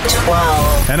 Number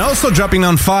 12. And also dropping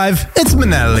down 5, it's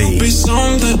Minelli. Be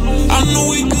something. I know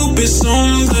we could be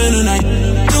something tonight.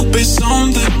 Could be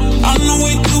something. I know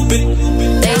we could be.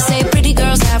 They say pretty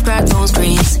girls have cracked phone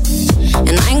screens,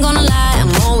 and I ain't gonna lie,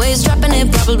 I'm always dropping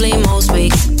it probably most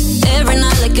weeks. Every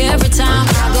night, like every time,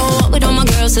 I go out with all my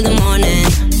girls till the morning,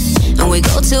 and we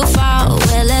go too far.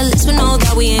 Well, at least we know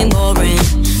that we ain't boring.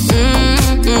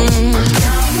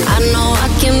 I know I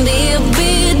can be a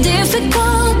bit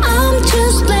difficult. I'm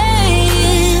just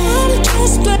playing.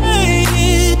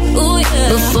 Ooh, yeah.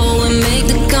 Before we make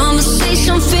the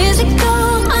conversation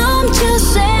physical, I'm just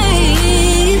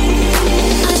saying.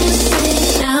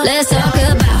 Let's talk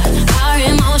about our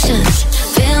emotions,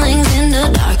 feelings in the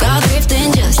dark, our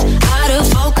drifting just out of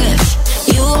focus.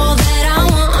 You all that I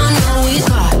want, I know we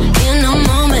caught in a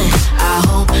moment. I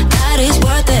hope that it's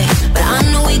worth it, but I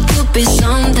know we could be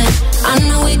something. I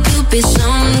know we could be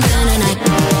something tonight.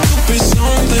 Could be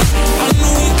something. I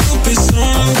know we could be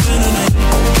something tonight.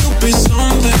 Could be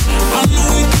something. I know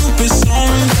we could be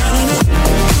something tonight.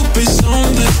 Could be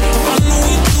something. I know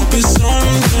we could be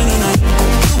something tonight.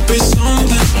 Could be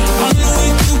something. I know we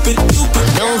could be.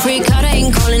 Don't freak out, I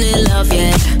ain't calling it love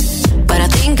yet, but I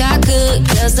think I could,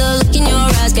 cause the look in your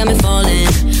eyes got me falling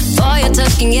for your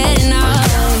touch, can get enough.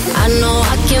 I know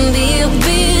I can be a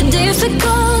bit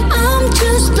difficult. I'm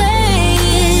just playing.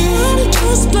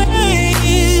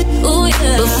 Ooh,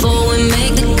 yeah. Before we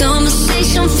make the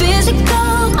conversation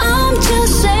physical, I'm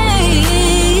just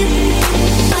saying.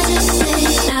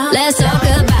 Let's talk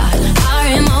about our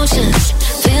emotions,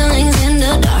 feelings in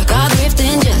the dark, our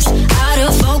drifting just out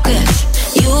of focus.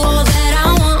 You all that I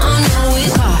want, I know we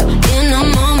caught in a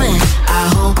moment. I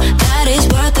hope that it's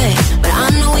worth it, but I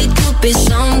know we could be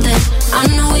something. I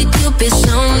know we could be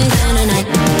something tonight.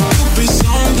 Could be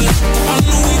something. I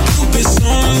know we could be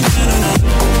something tonight.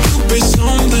 Could be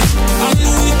something. I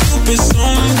know we could be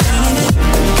something tonight.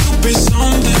 Could be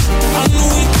something. I know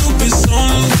we could be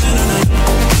something tonight.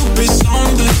 Could be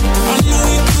something. I know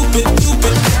we could be.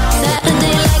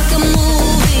 Saturday like a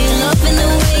movie, loving the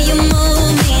way you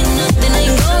move me. Nothing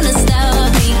ain't gonna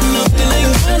stop me. Nothing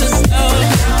ain't gonna stop me.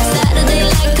 Saturday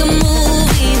like a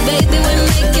movie, baby, we're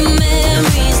making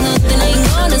memories. Nothing ain't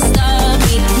gonna stop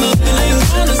me. Nothing ain't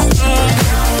gonna stop me.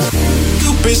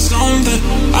 Could be something.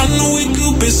 I know we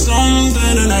could be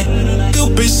something tonight.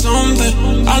 Could be something.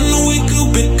 I know we could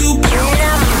be.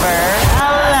 Number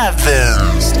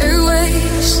 11.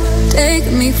 Stairways take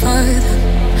me further.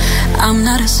 I'm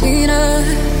not a sinner,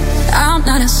 I'm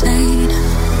not a saint.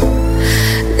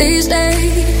 These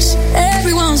days,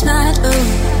 everyone's mad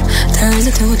love turns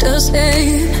into the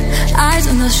same. Eyes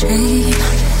on the shame.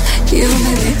 You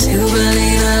made me to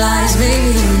believe the lies,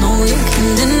 baby. You know you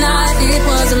can deny it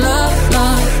was a love,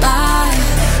 bye.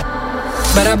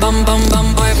 But bum bum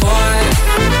bum boy boy.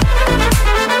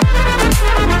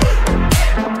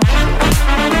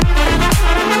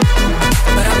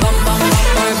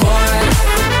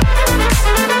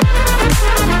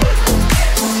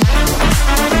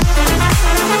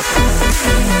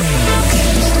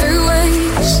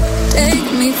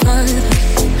 Take me further.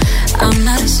 I'm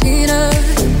not a sinner,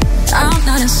 I'm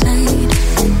not a saint.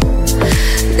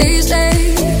 These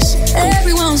days,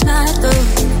 everyone's mad love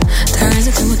turns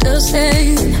into the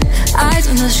same. Eyes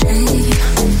on the shame.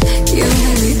 You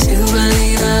made me to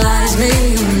believe the lies,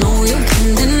 baby. You know you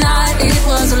can deny it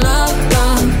was a love,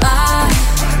 bye.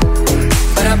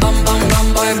 But a bum bum bum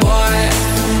boy boy.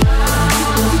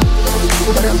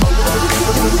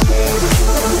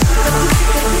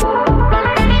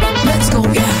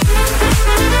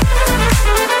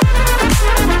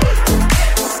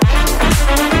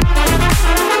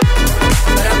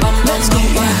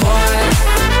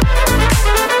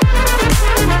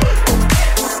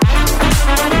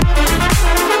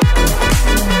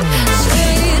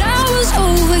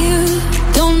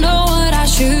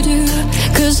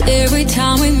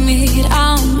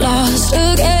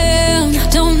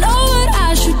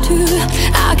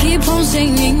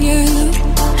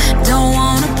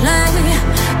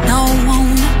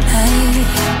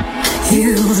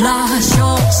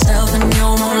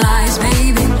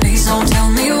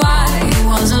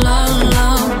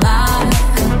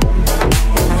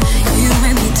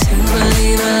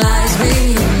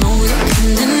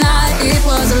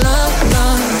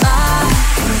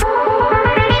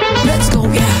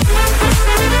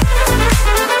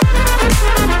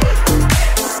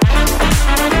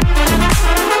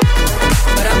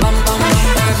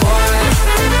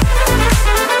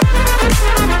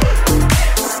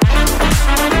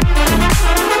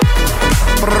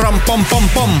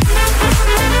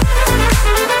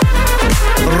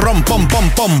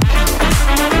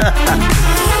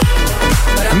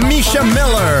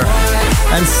 Miller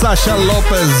and Sasha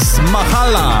Lopez,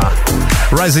 Mahala.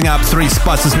 Rising up 3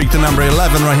 spots this week to number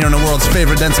 11 right here on the world's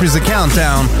favorite dance music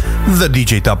countdown, the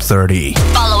DJ Top 30.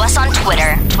 Follow us on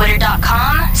Twitter,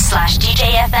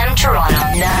 twitter.com/DJFM Toronto.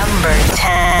 Number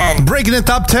 10. Breaking the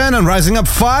top 10 and rising up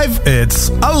 5, it's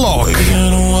Alok.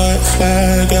 Waving a white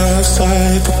flag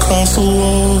outside the castle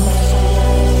wall.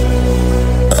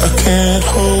 I can't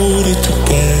hold it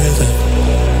together.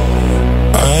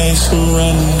 I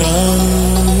surrender.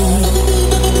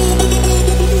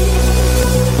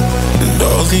 And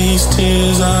all these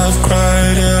tears I've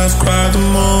cried, yeah, I've cried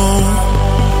them all.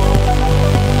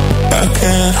 I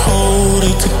can't hold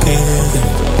it together.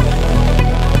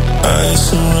 I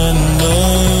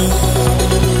surrender.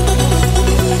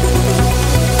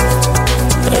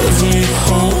 Every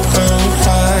hope held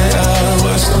high, I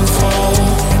watch them fall.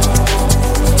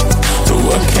 Though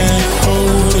I can't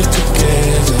hold it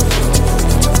together,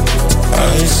 I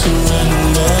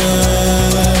surrender.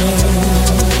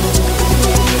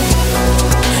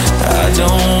 I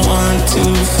don't want to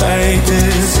fight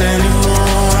this anymore.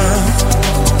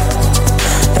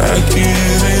 I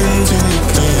give in to your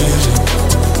pleasure.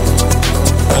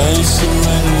 I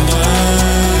surrender.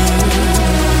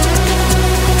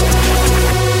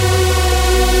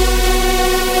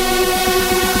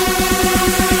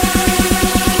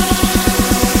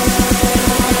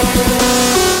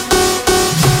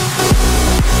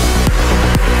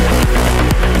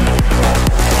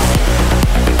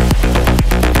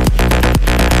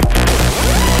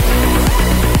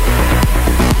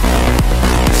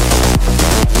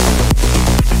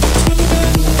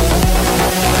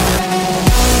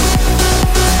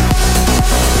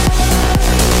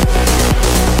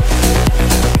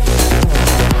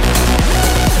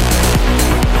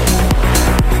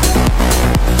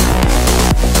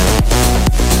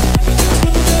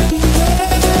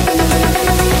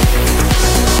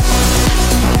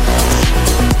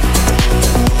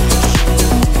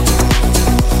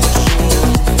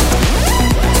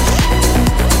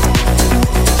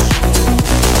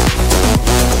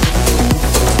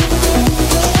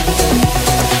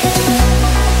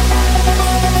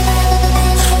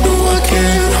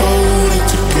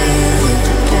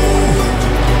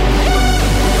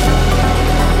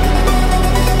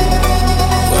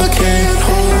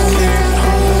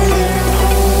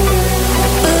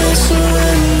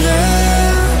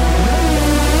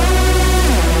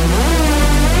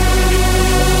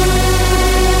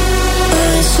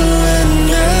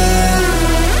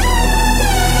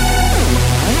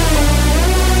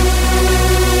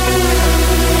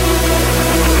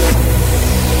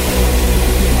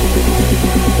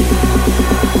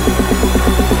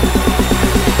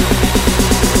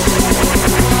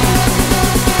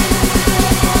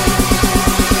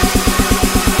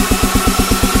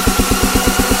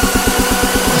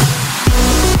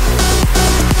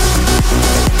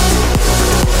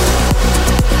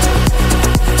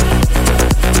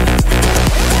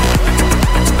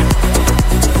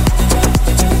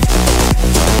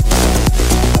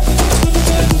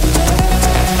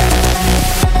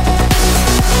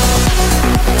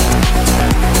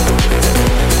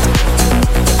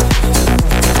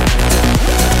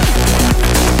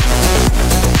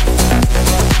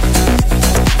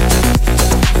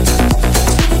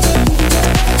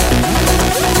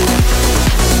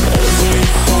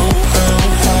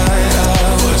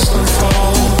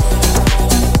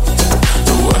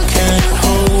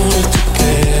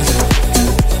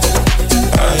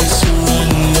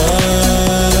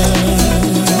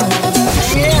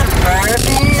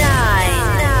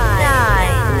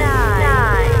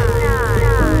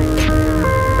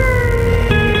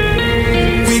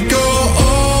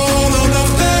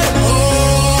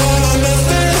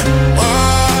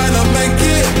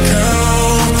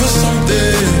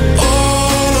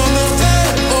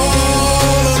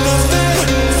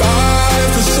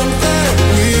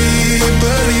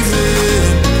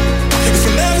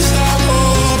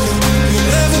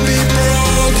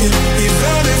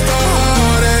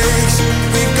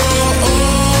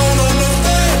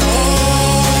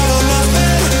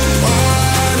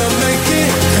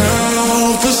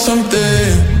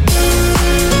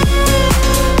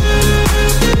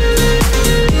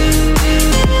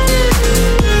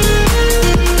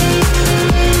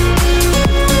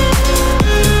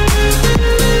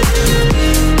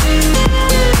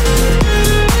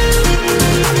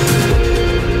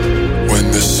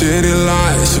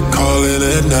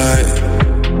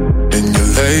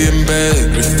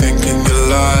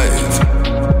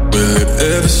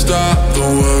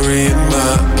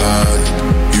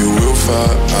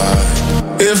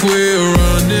 If we're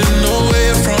running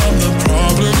away from the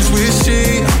problems we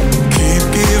see,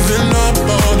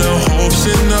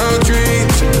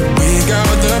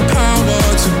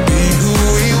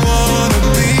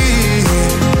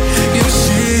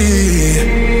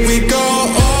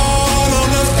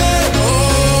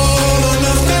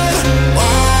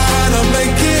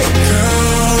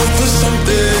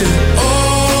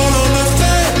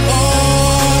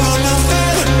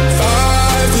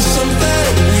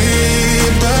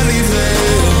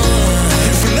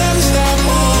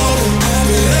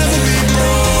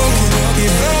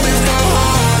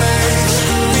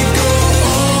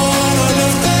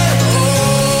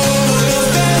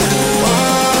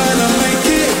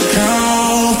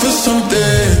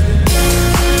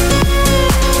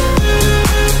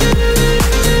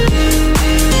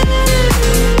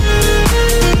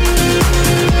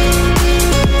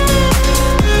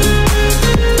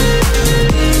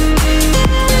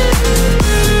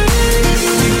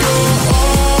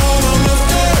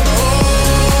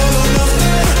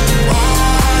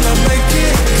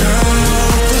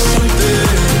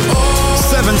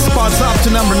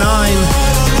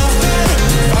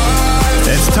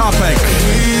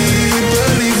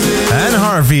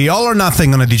 HRVY, All or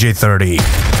Nothing on a DJ 30.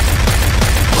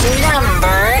 Number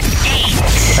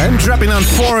 8. And dropping on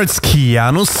 4, it's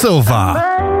Keanu Silva.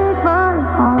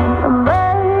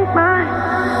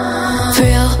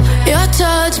 Feel your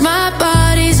touch, my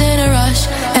body's in a rush,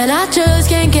 and I just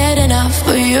can't get enough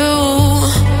of you.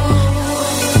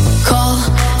 Call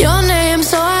your name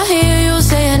so I hear you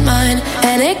saying mine,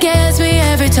 and it gets me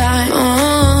every time.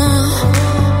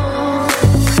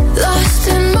 Lost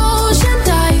in motion,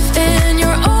 dive in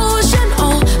your ocean.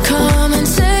 Oh, come and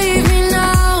save me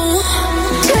now.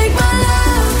 Take my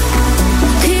love,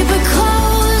 keep it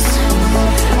close.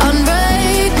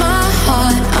 Unbreak my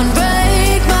heart,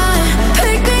 unbreak my.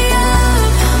 Pick me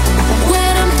up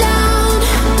when I'm down.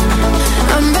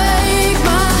 Unbreak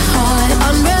my heart,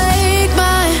 unbreak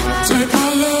my. Take my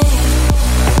love,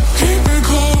 keep it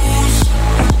close.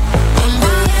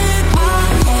 Unbreak my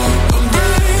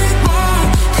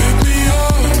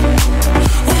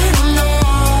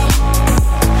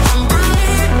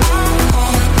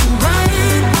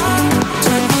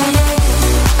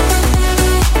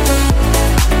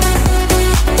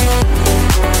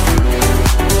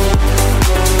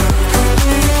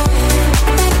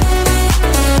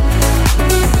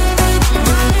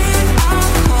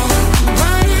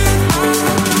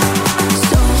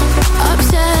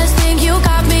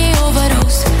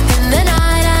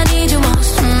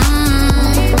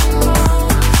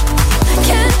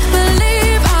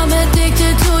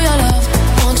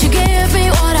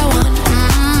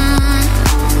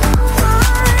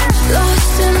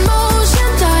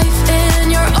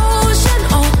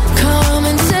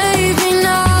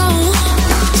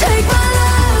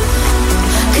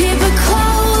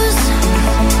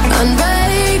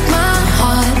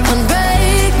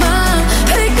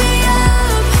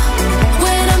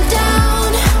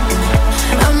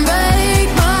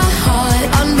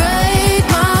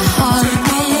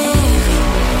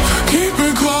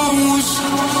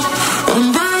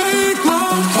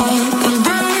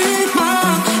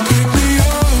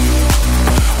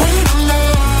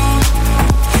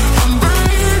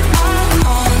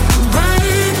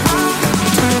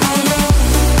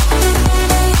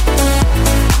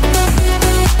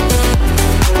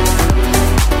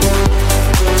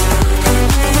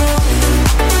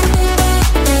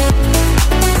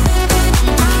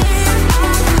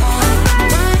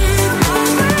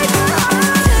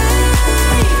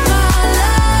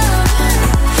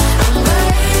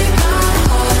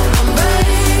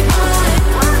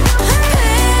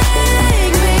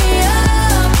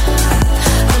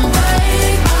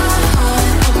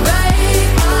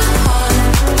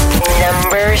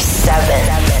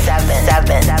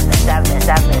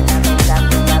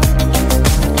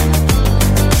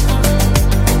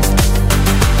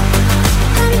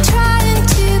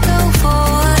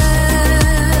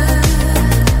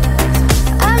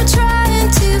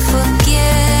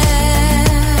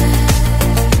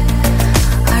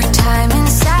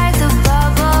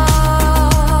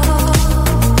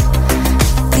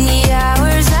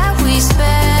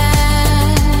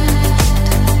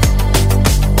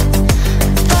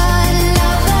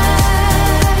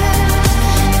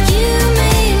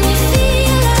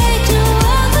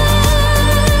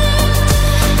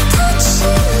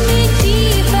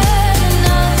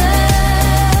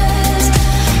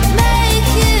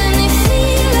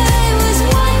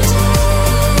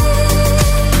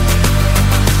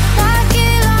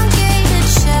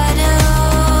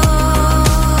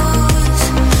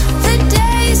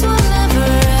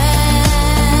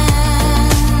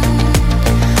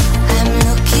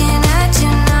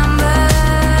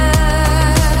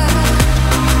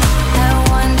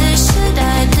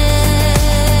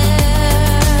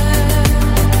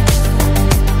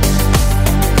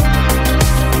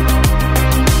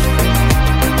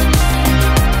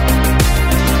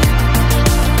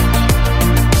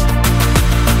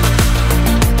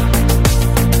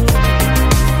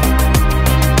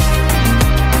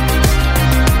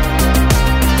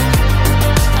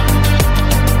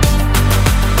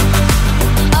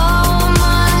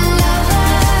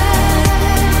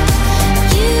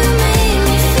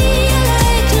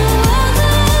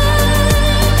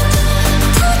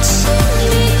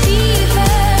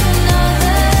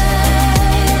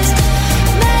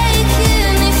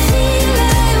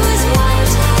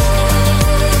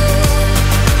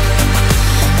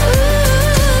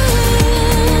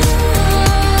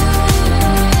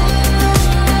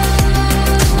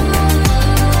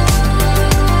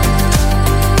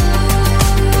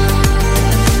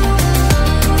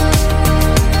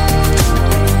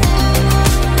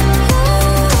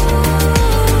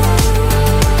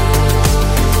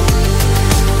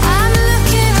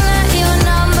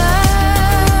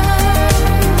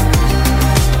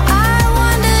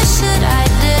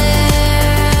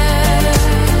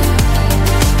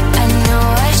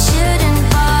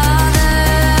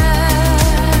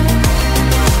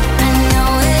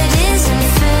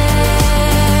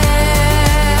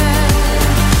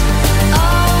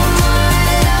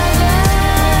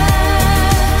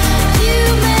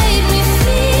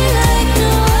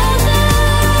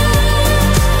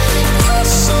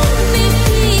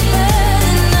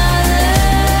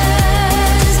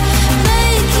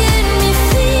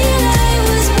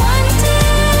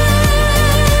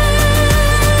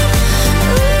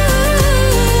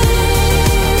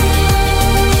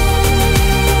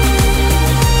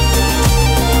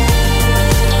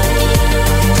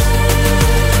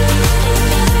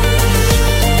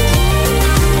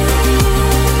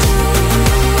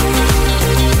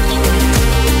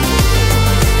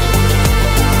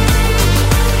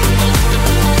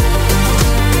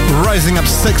rising up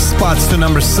 6 spots to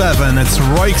number 7. It's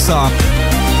Roixop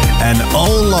and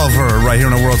All Over right here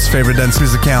on the world's favorite dance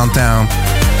music countdown,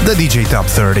 the DJ Top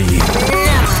 30.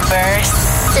 Number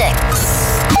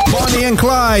 6. Bonnie and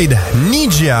Clyde,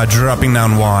 Need Ya, dropping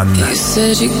down 1. You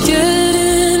said you're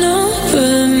getting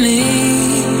over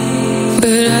me,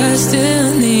 but I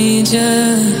still need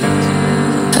ya.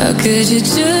 How could you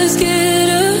just get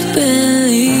up and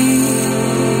leave?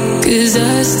 'Cause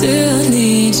I still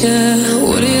need ya.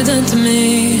 What have you done to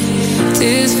me?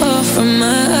 Tears fall from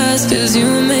my eyes 'cause you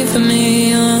were made for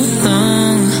me.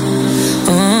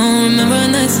 Remember our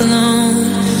nights alone,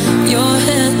 your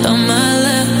hand on my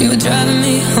lap, you were driving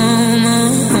me home.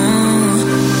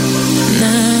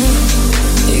 Now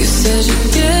you said you're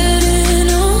getting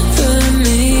over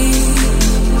me,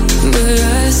 but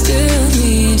I still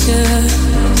need ya.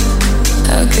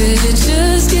 How could you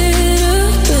just get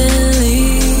up and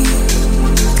leave?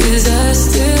 'Cause I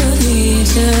still need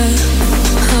ya.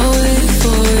 I'll wait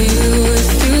for you if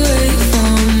you wait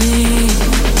for me.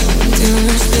 Too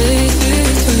much space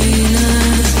between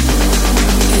us.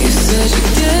 You said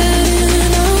you're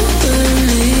getting over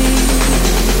me,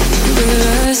 but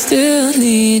I still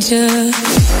need ya.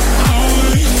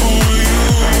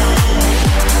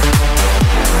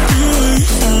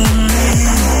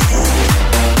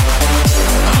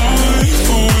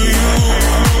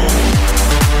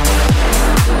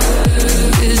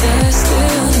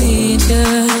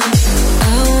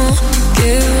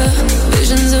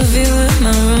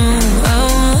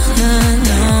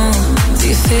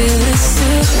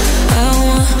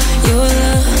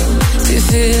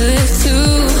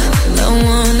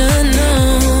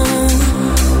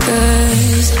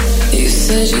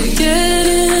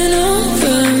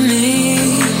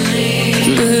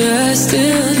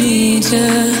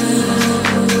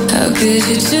 Could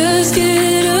you just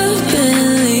get up and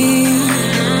leave?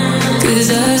 'Cause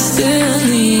I still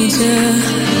need ya.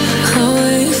 I'll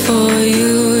wait for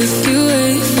you if you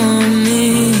wait for me.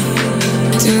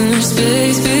 Too much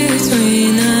space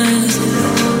between us.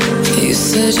 You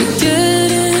said you're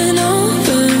getting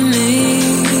over me,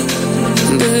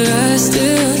 but I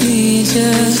still need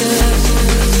ya.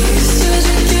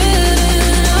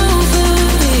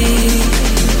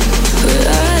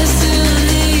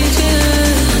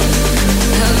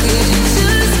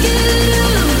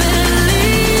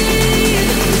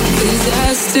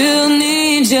 Still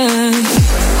need ya.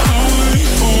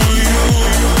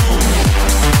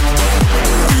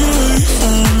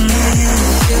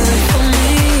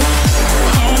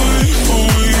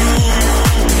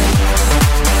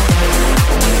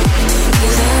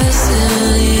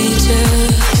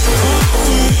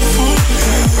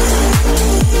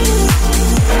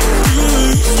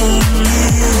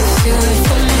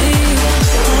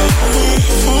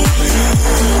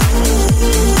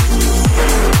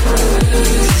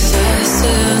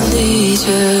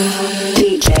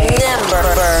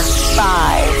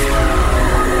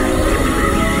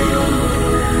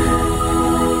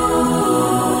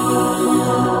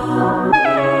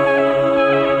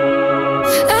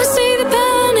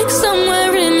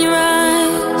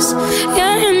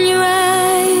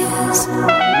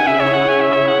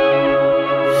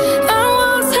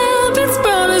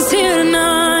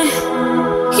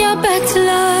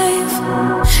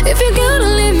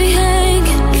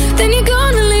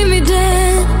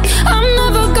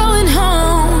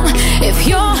 If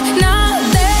you're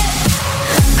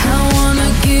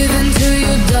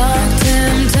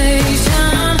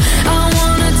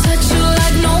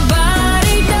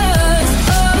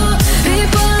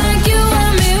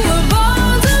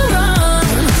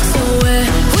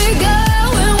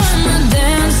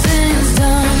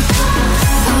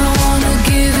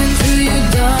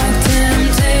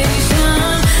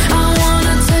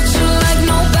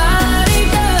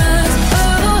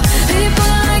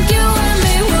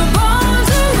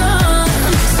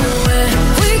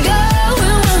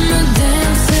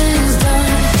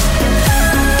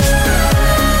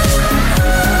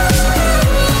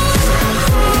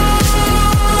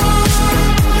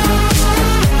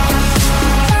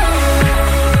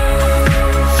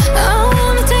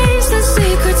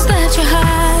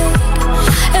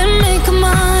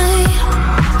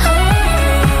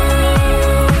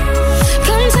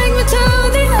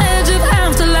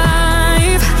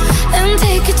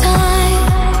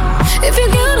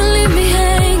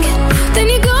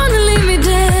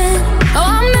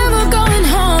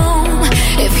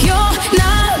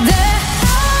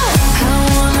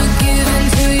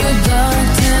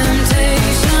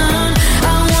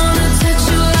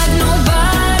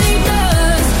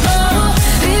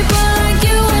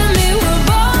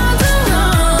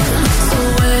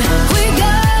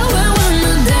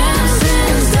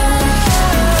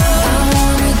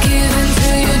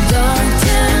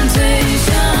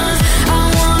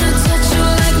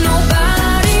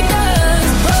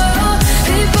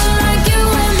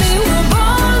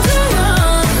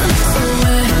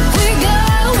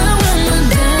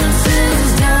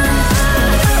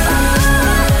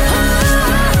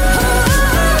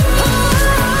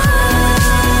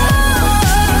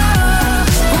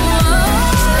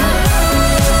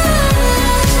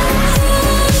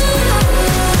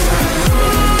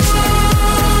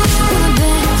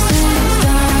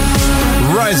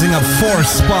inching up 4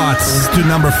 spots to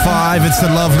number 5. It's the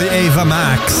lovely Ava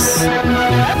Max.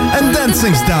 And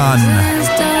Dancing's Done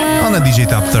on the DJ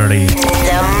Top 30.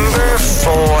 Number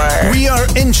 4. We are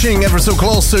inching ever so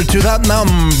closer to that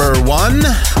number 1.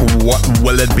 What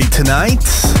will it be tonight?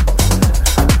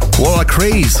 Will a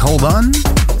craze hold on?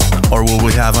 Or will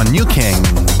we have a new king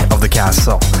of the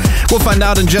castle? We'll find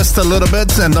out in just a little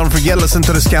bit. And don't forget, listen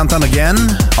to this countdown again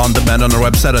on demand on our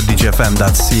website at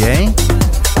djfm.ca.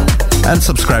 And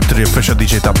subscribe to the official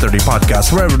DJ Top 30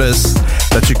 podcast, wherever it is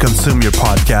that you consume your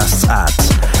podcasts at.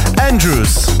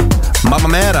 Andrews, Mamma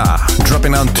Mera,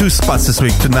 dropping down 2 spots this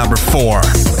week to number 4.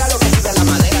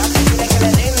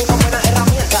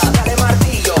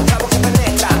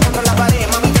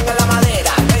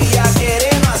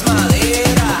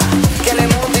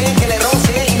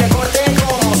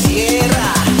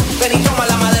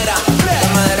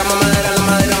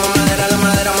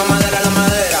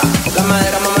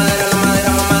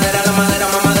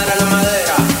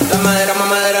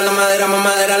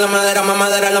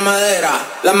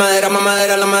 La madera,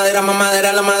 mamadera, la madera,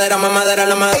 mamadera, la madera, mamadera,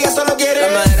 la madera. Ella solo quiere la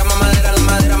madera, mamadera, la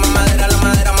madera, mamadera, la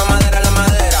madera, mamadera, la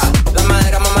madera. La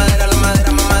madera, mamadera, la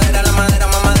madera, mamadera, la madera,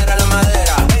 mamadera, la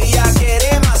madera. Ella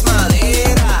quiere más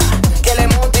madera, que le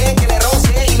monte, que le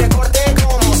roce y le corte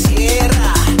como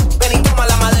sierra. Ven y toma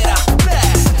la madera.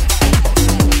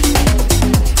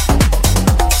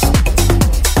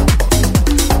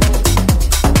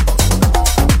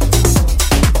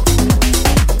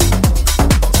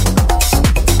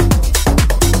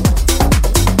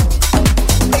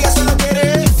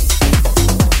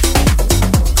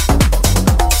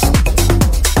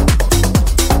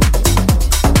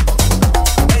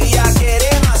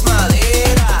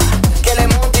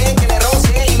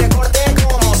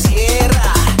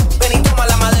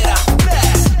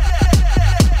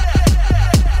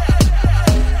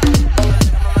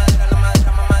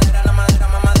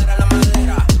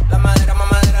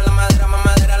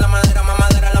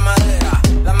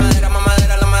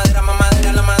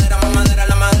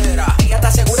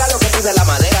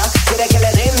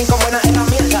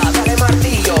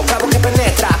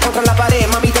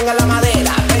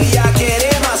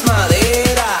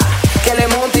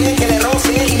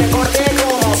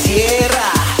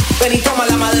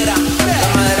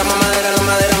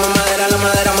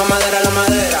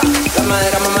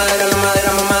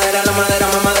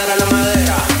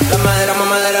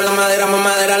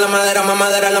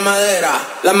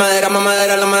 La madera,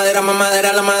 mamadera, la madera,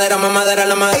 mamadera, la madera, mamadera,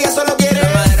 la madera. Ella solo quiere la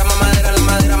madera, mamadera, la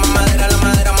madera, mamadera, la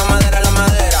madera, mamadera, la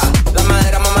madera. La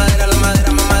madera, mamadera, la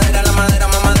madera, mamadera, la madera,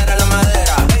 mamadera, la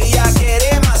madera. Ella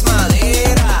quiere más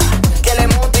madera, que le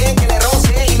monte, que le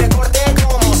roce y le corte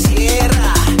como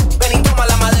sierra. Ven y toma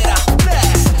la madera.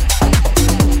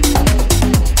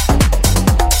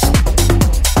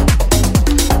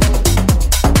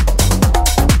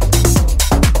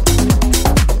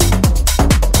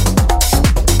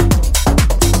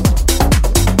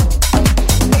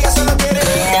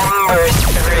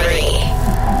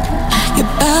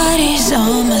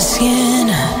 On my skin,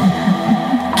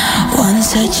 one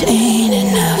touch ain't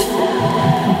enough.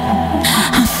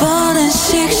 I'm falling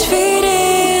 6 feet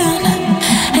in,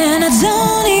 and I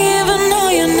don't even know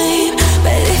your name.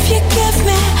 But if you give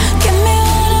me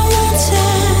what I want,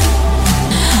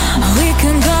 we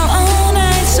can go all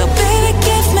night. So baby,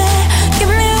 give me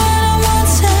what I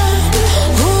want.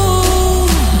 Ooh,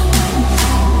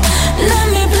 let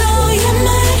me blow your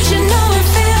mind. You know it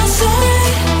feels so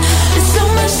right. It's so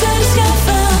much that it's got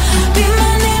for. Be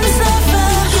my name is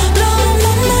lover. Blow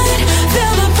my mind.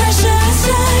 Feel the pressure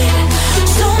inside.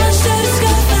 So much that it's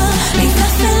got for. Leave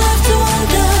nothing left to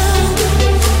wonder.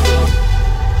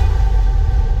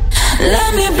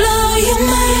 Let me blow your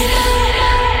mind.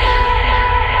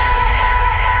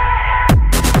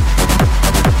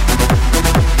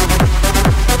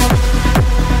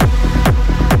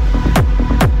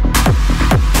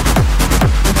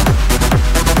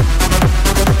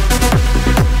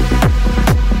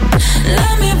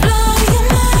 Let me blow your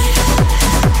mind.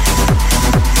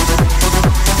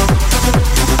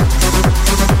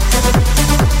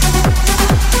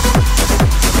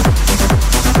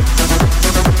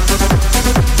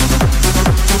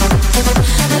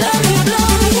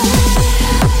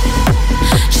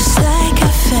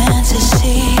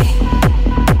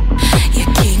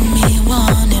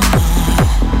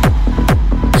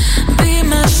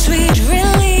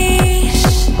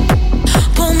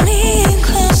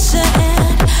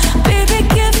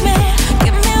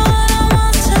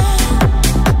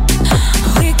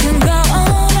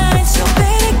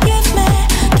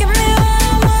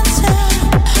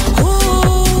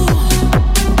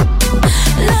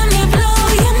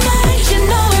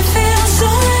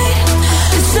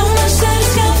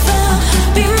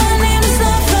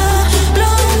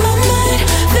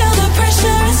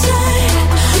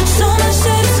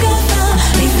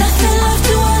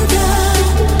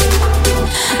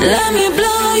 Let me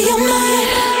blow your mind.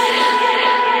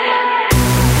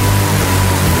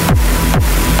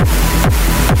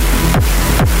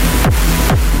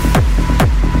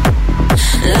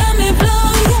 Let me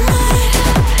blow your mind.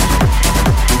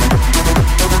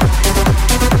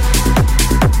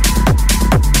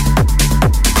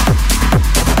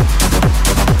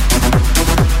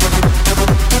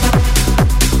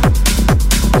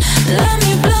 Let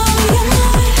me blow your mind.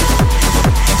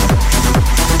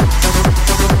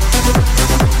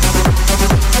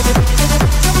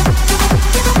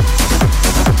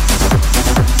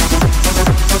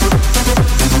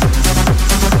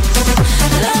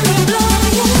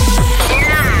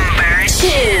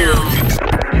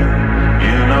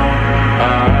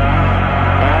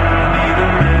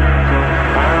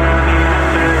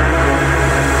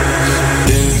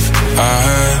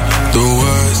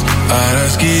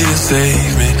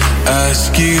 Save me,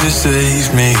 ask you to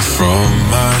save me from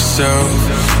myself.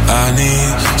 I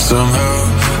need some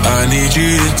help. I need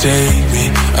you to take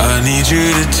me. I need you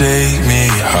to take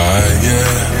me higher.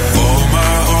 All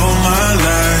my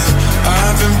life,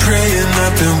 I've been praying,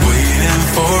 I've been waiting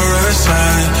for a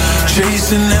sign.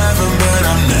 Chasing heaven, but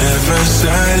I'm never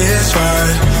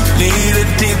satisfied. Need a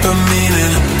deeper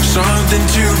meaning, something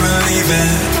to believe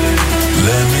in.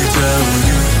 Let me tell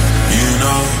you, you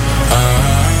know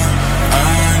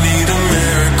I need a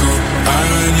miracle, I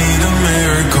need a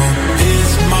miracle.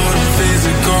 It's more than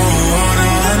physical, what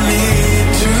I need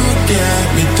to get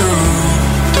me through.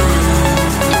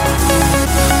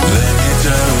 Let me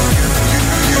tell you,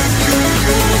 let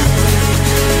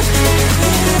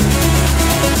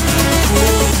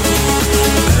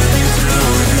me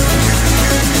tell you,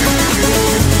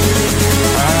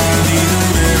 I need a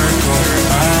miracle,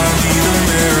 I need a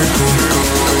miracle.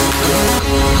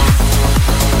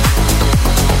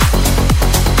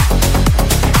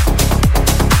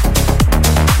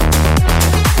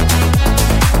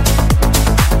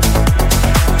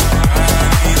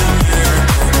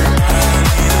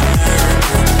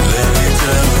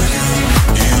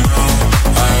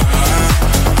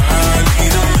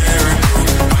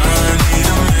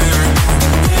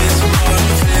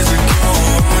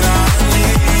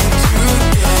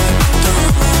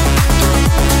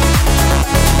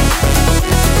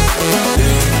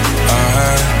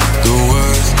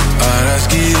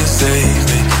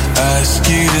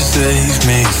 Save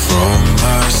me from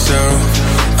myself.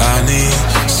 I need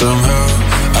some help.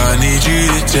 I need you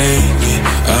to take me.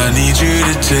 I need you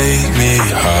to take me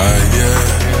higher.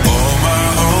 All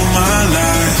my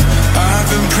life, I've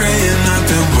been praying, I've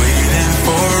been waiting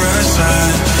for a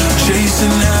sign.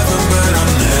 Chasing heaven, but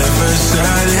I'm never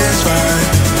satisfied.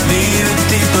 Need a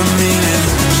deeper meaning,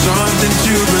 something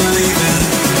to believe in.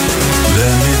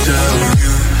 Let me tell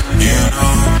you, you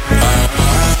know I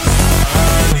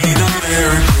need a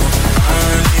miracle.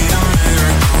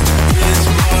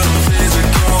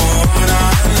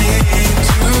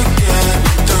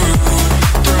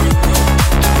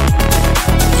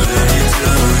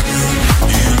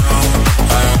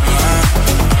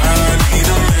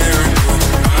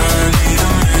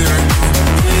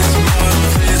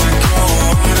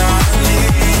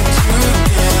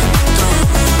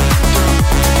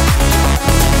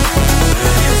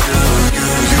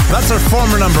 That's our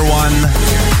former number one,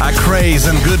 A Craze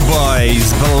and Good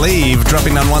Boys, Believe,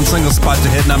 dropping down one single spot to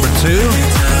hit number 2.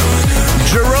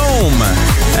 Jerome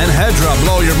and Hedra,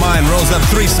 Blow Your Mind, rose up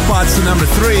 3 spots to number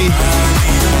 3.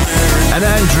 And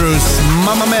Andrews,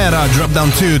 Mamma Mera, dropped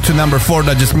down 2 to number 4.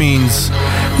 That just means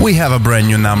we have a brand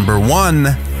new number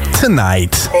 1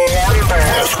 tonight.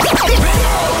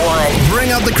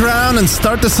 Bring out the crown and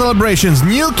start the celebrations.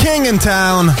 New king in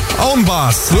town, own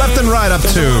boss, left and right up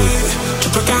to. To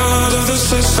break out of the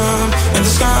system, in the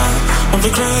sky won't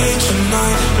be great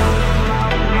tonight.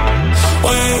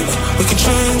 Wait, we can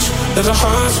change, let our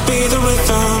hearts be the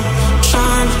rhythm.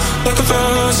 Shine like 1,000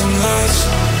 lights.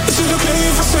 Is it okay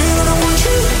if I say that I want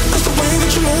you? Cause the way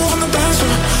that you move on the dance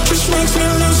floor just makes me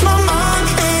lose my mind.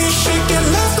 And you shake it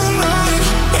left and right.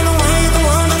 Ain't no way the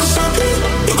world can stop you.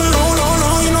 You can roll,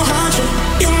 you know how to.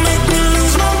 You make me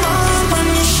lose my mind when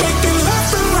you shake it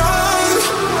left and right.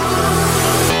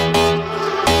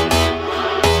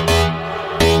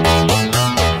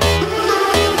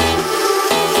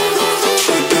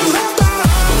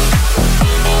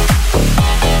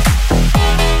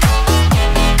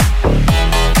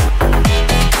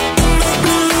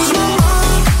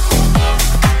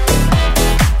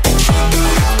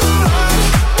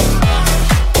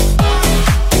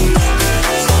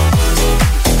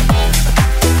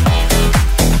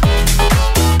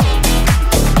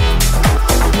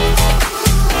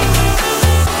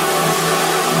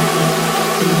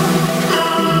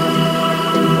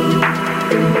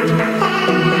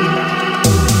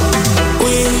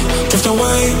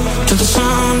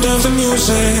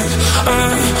 music.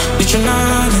 I need you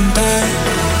night and day.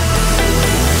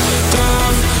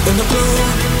 Down in the blue,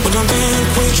 we don't think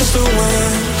we just do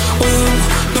it. We'll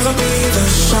never be the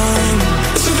same.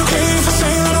 Is it okay if I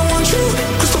say that I want you?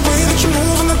 Cause the way that you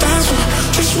move on the dance floor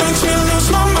just makes me lose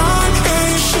my mind.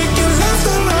 Yeah, you shake your left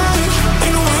and right.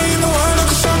 Ain't no way in the world I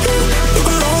can stop you. You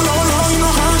go low, low, low, you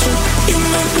know how to. You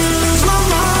make me lose my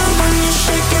mind when you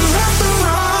shake your left and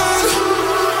right.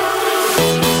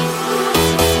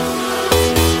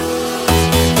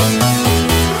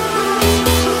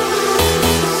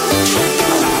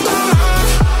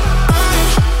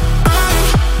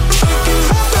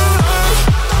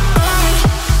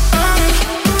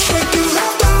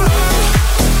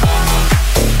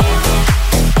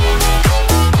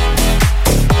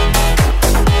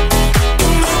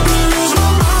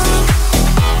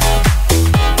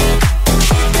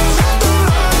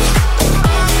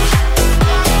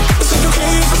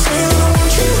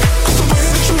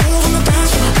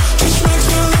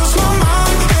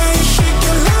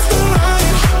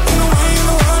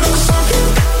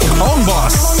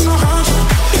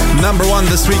 Number one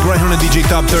this week right on the DJ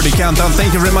Top 30 Countdown.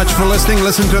 Thank you very much for listening.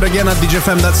 Listen to it again at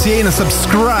djfm.ca and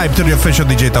subscribe to the official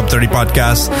DJ Top 30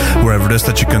 podcast wherever it is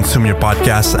that you consume your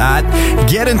podcasts at.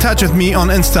 Get in touch with me on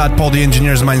Insta at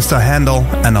PollyAnne is my Insta handle,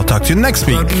 and I'll talk to you next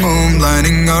week. Moon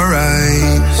blinding our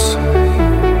eyes,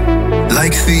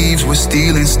 like thieves we're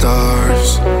stealing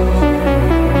stars.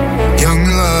 Young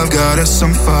love got us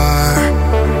on fire.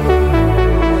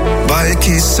 By a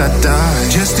kiss I die.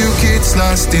 Just two kids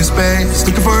lost in space,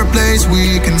 looking for a place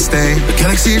we can stay. A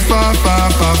galaxy far,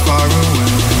 far, far, far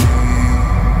away.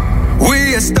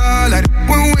 We are starlight,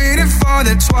 we're waiting for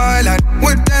the twilight.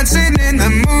 We're dancing in the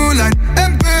moonlight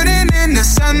and burning in the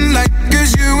sunlight.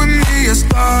 Cause you and me are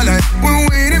starlight. We're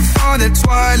waiting for the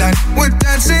twilight. We're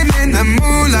dancing in the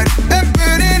moonlight and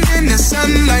burning in the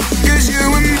sunlight. Cause you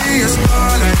and me are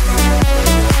starlight.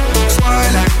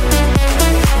 Twilight,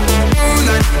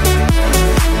 moonlight,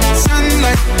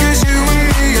 sunlight, cause you and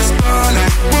me are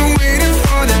starlight. We're waiting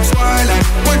for the twilight.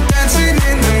 We're dancing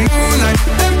in the moonlight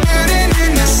and burning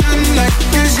in the sunlight.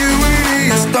 Cause you and me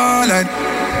are starlight.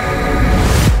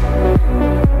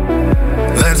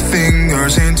 Let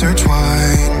fingers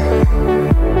intertwine.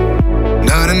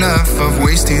 Not enough of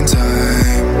wasting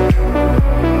time.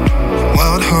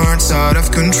 Wild hearts out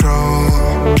of control.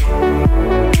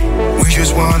 We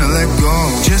just wanna let go.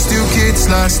 Just two kids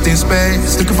lost in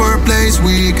space, looking for a place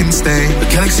we can stay. A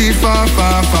galaxy far,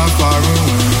 far, far, far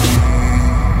away.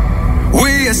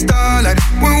 We are starlight,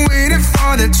 we're waiting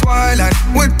for the twilight.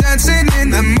 We're dancing in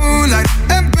the moonlight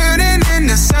and burning in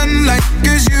the sunlight.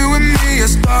 Cause you and me are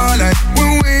starlight.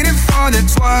 We're waiting for the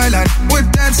twilight. We're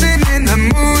dancing in the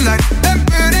moonlight and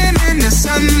burning in the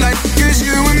sunlight. Cause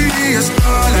you and me are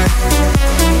starlight.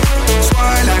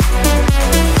 Twilight,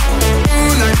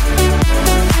 moonlight,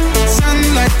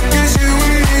 sunlight, cause you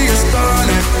and me are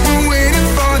starlight. We're waiting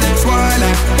for the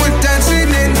twilight. We're dancing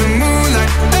in the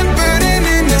moonlight and burning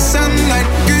in the sunlight,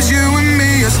 cause you and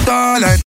me are starlight.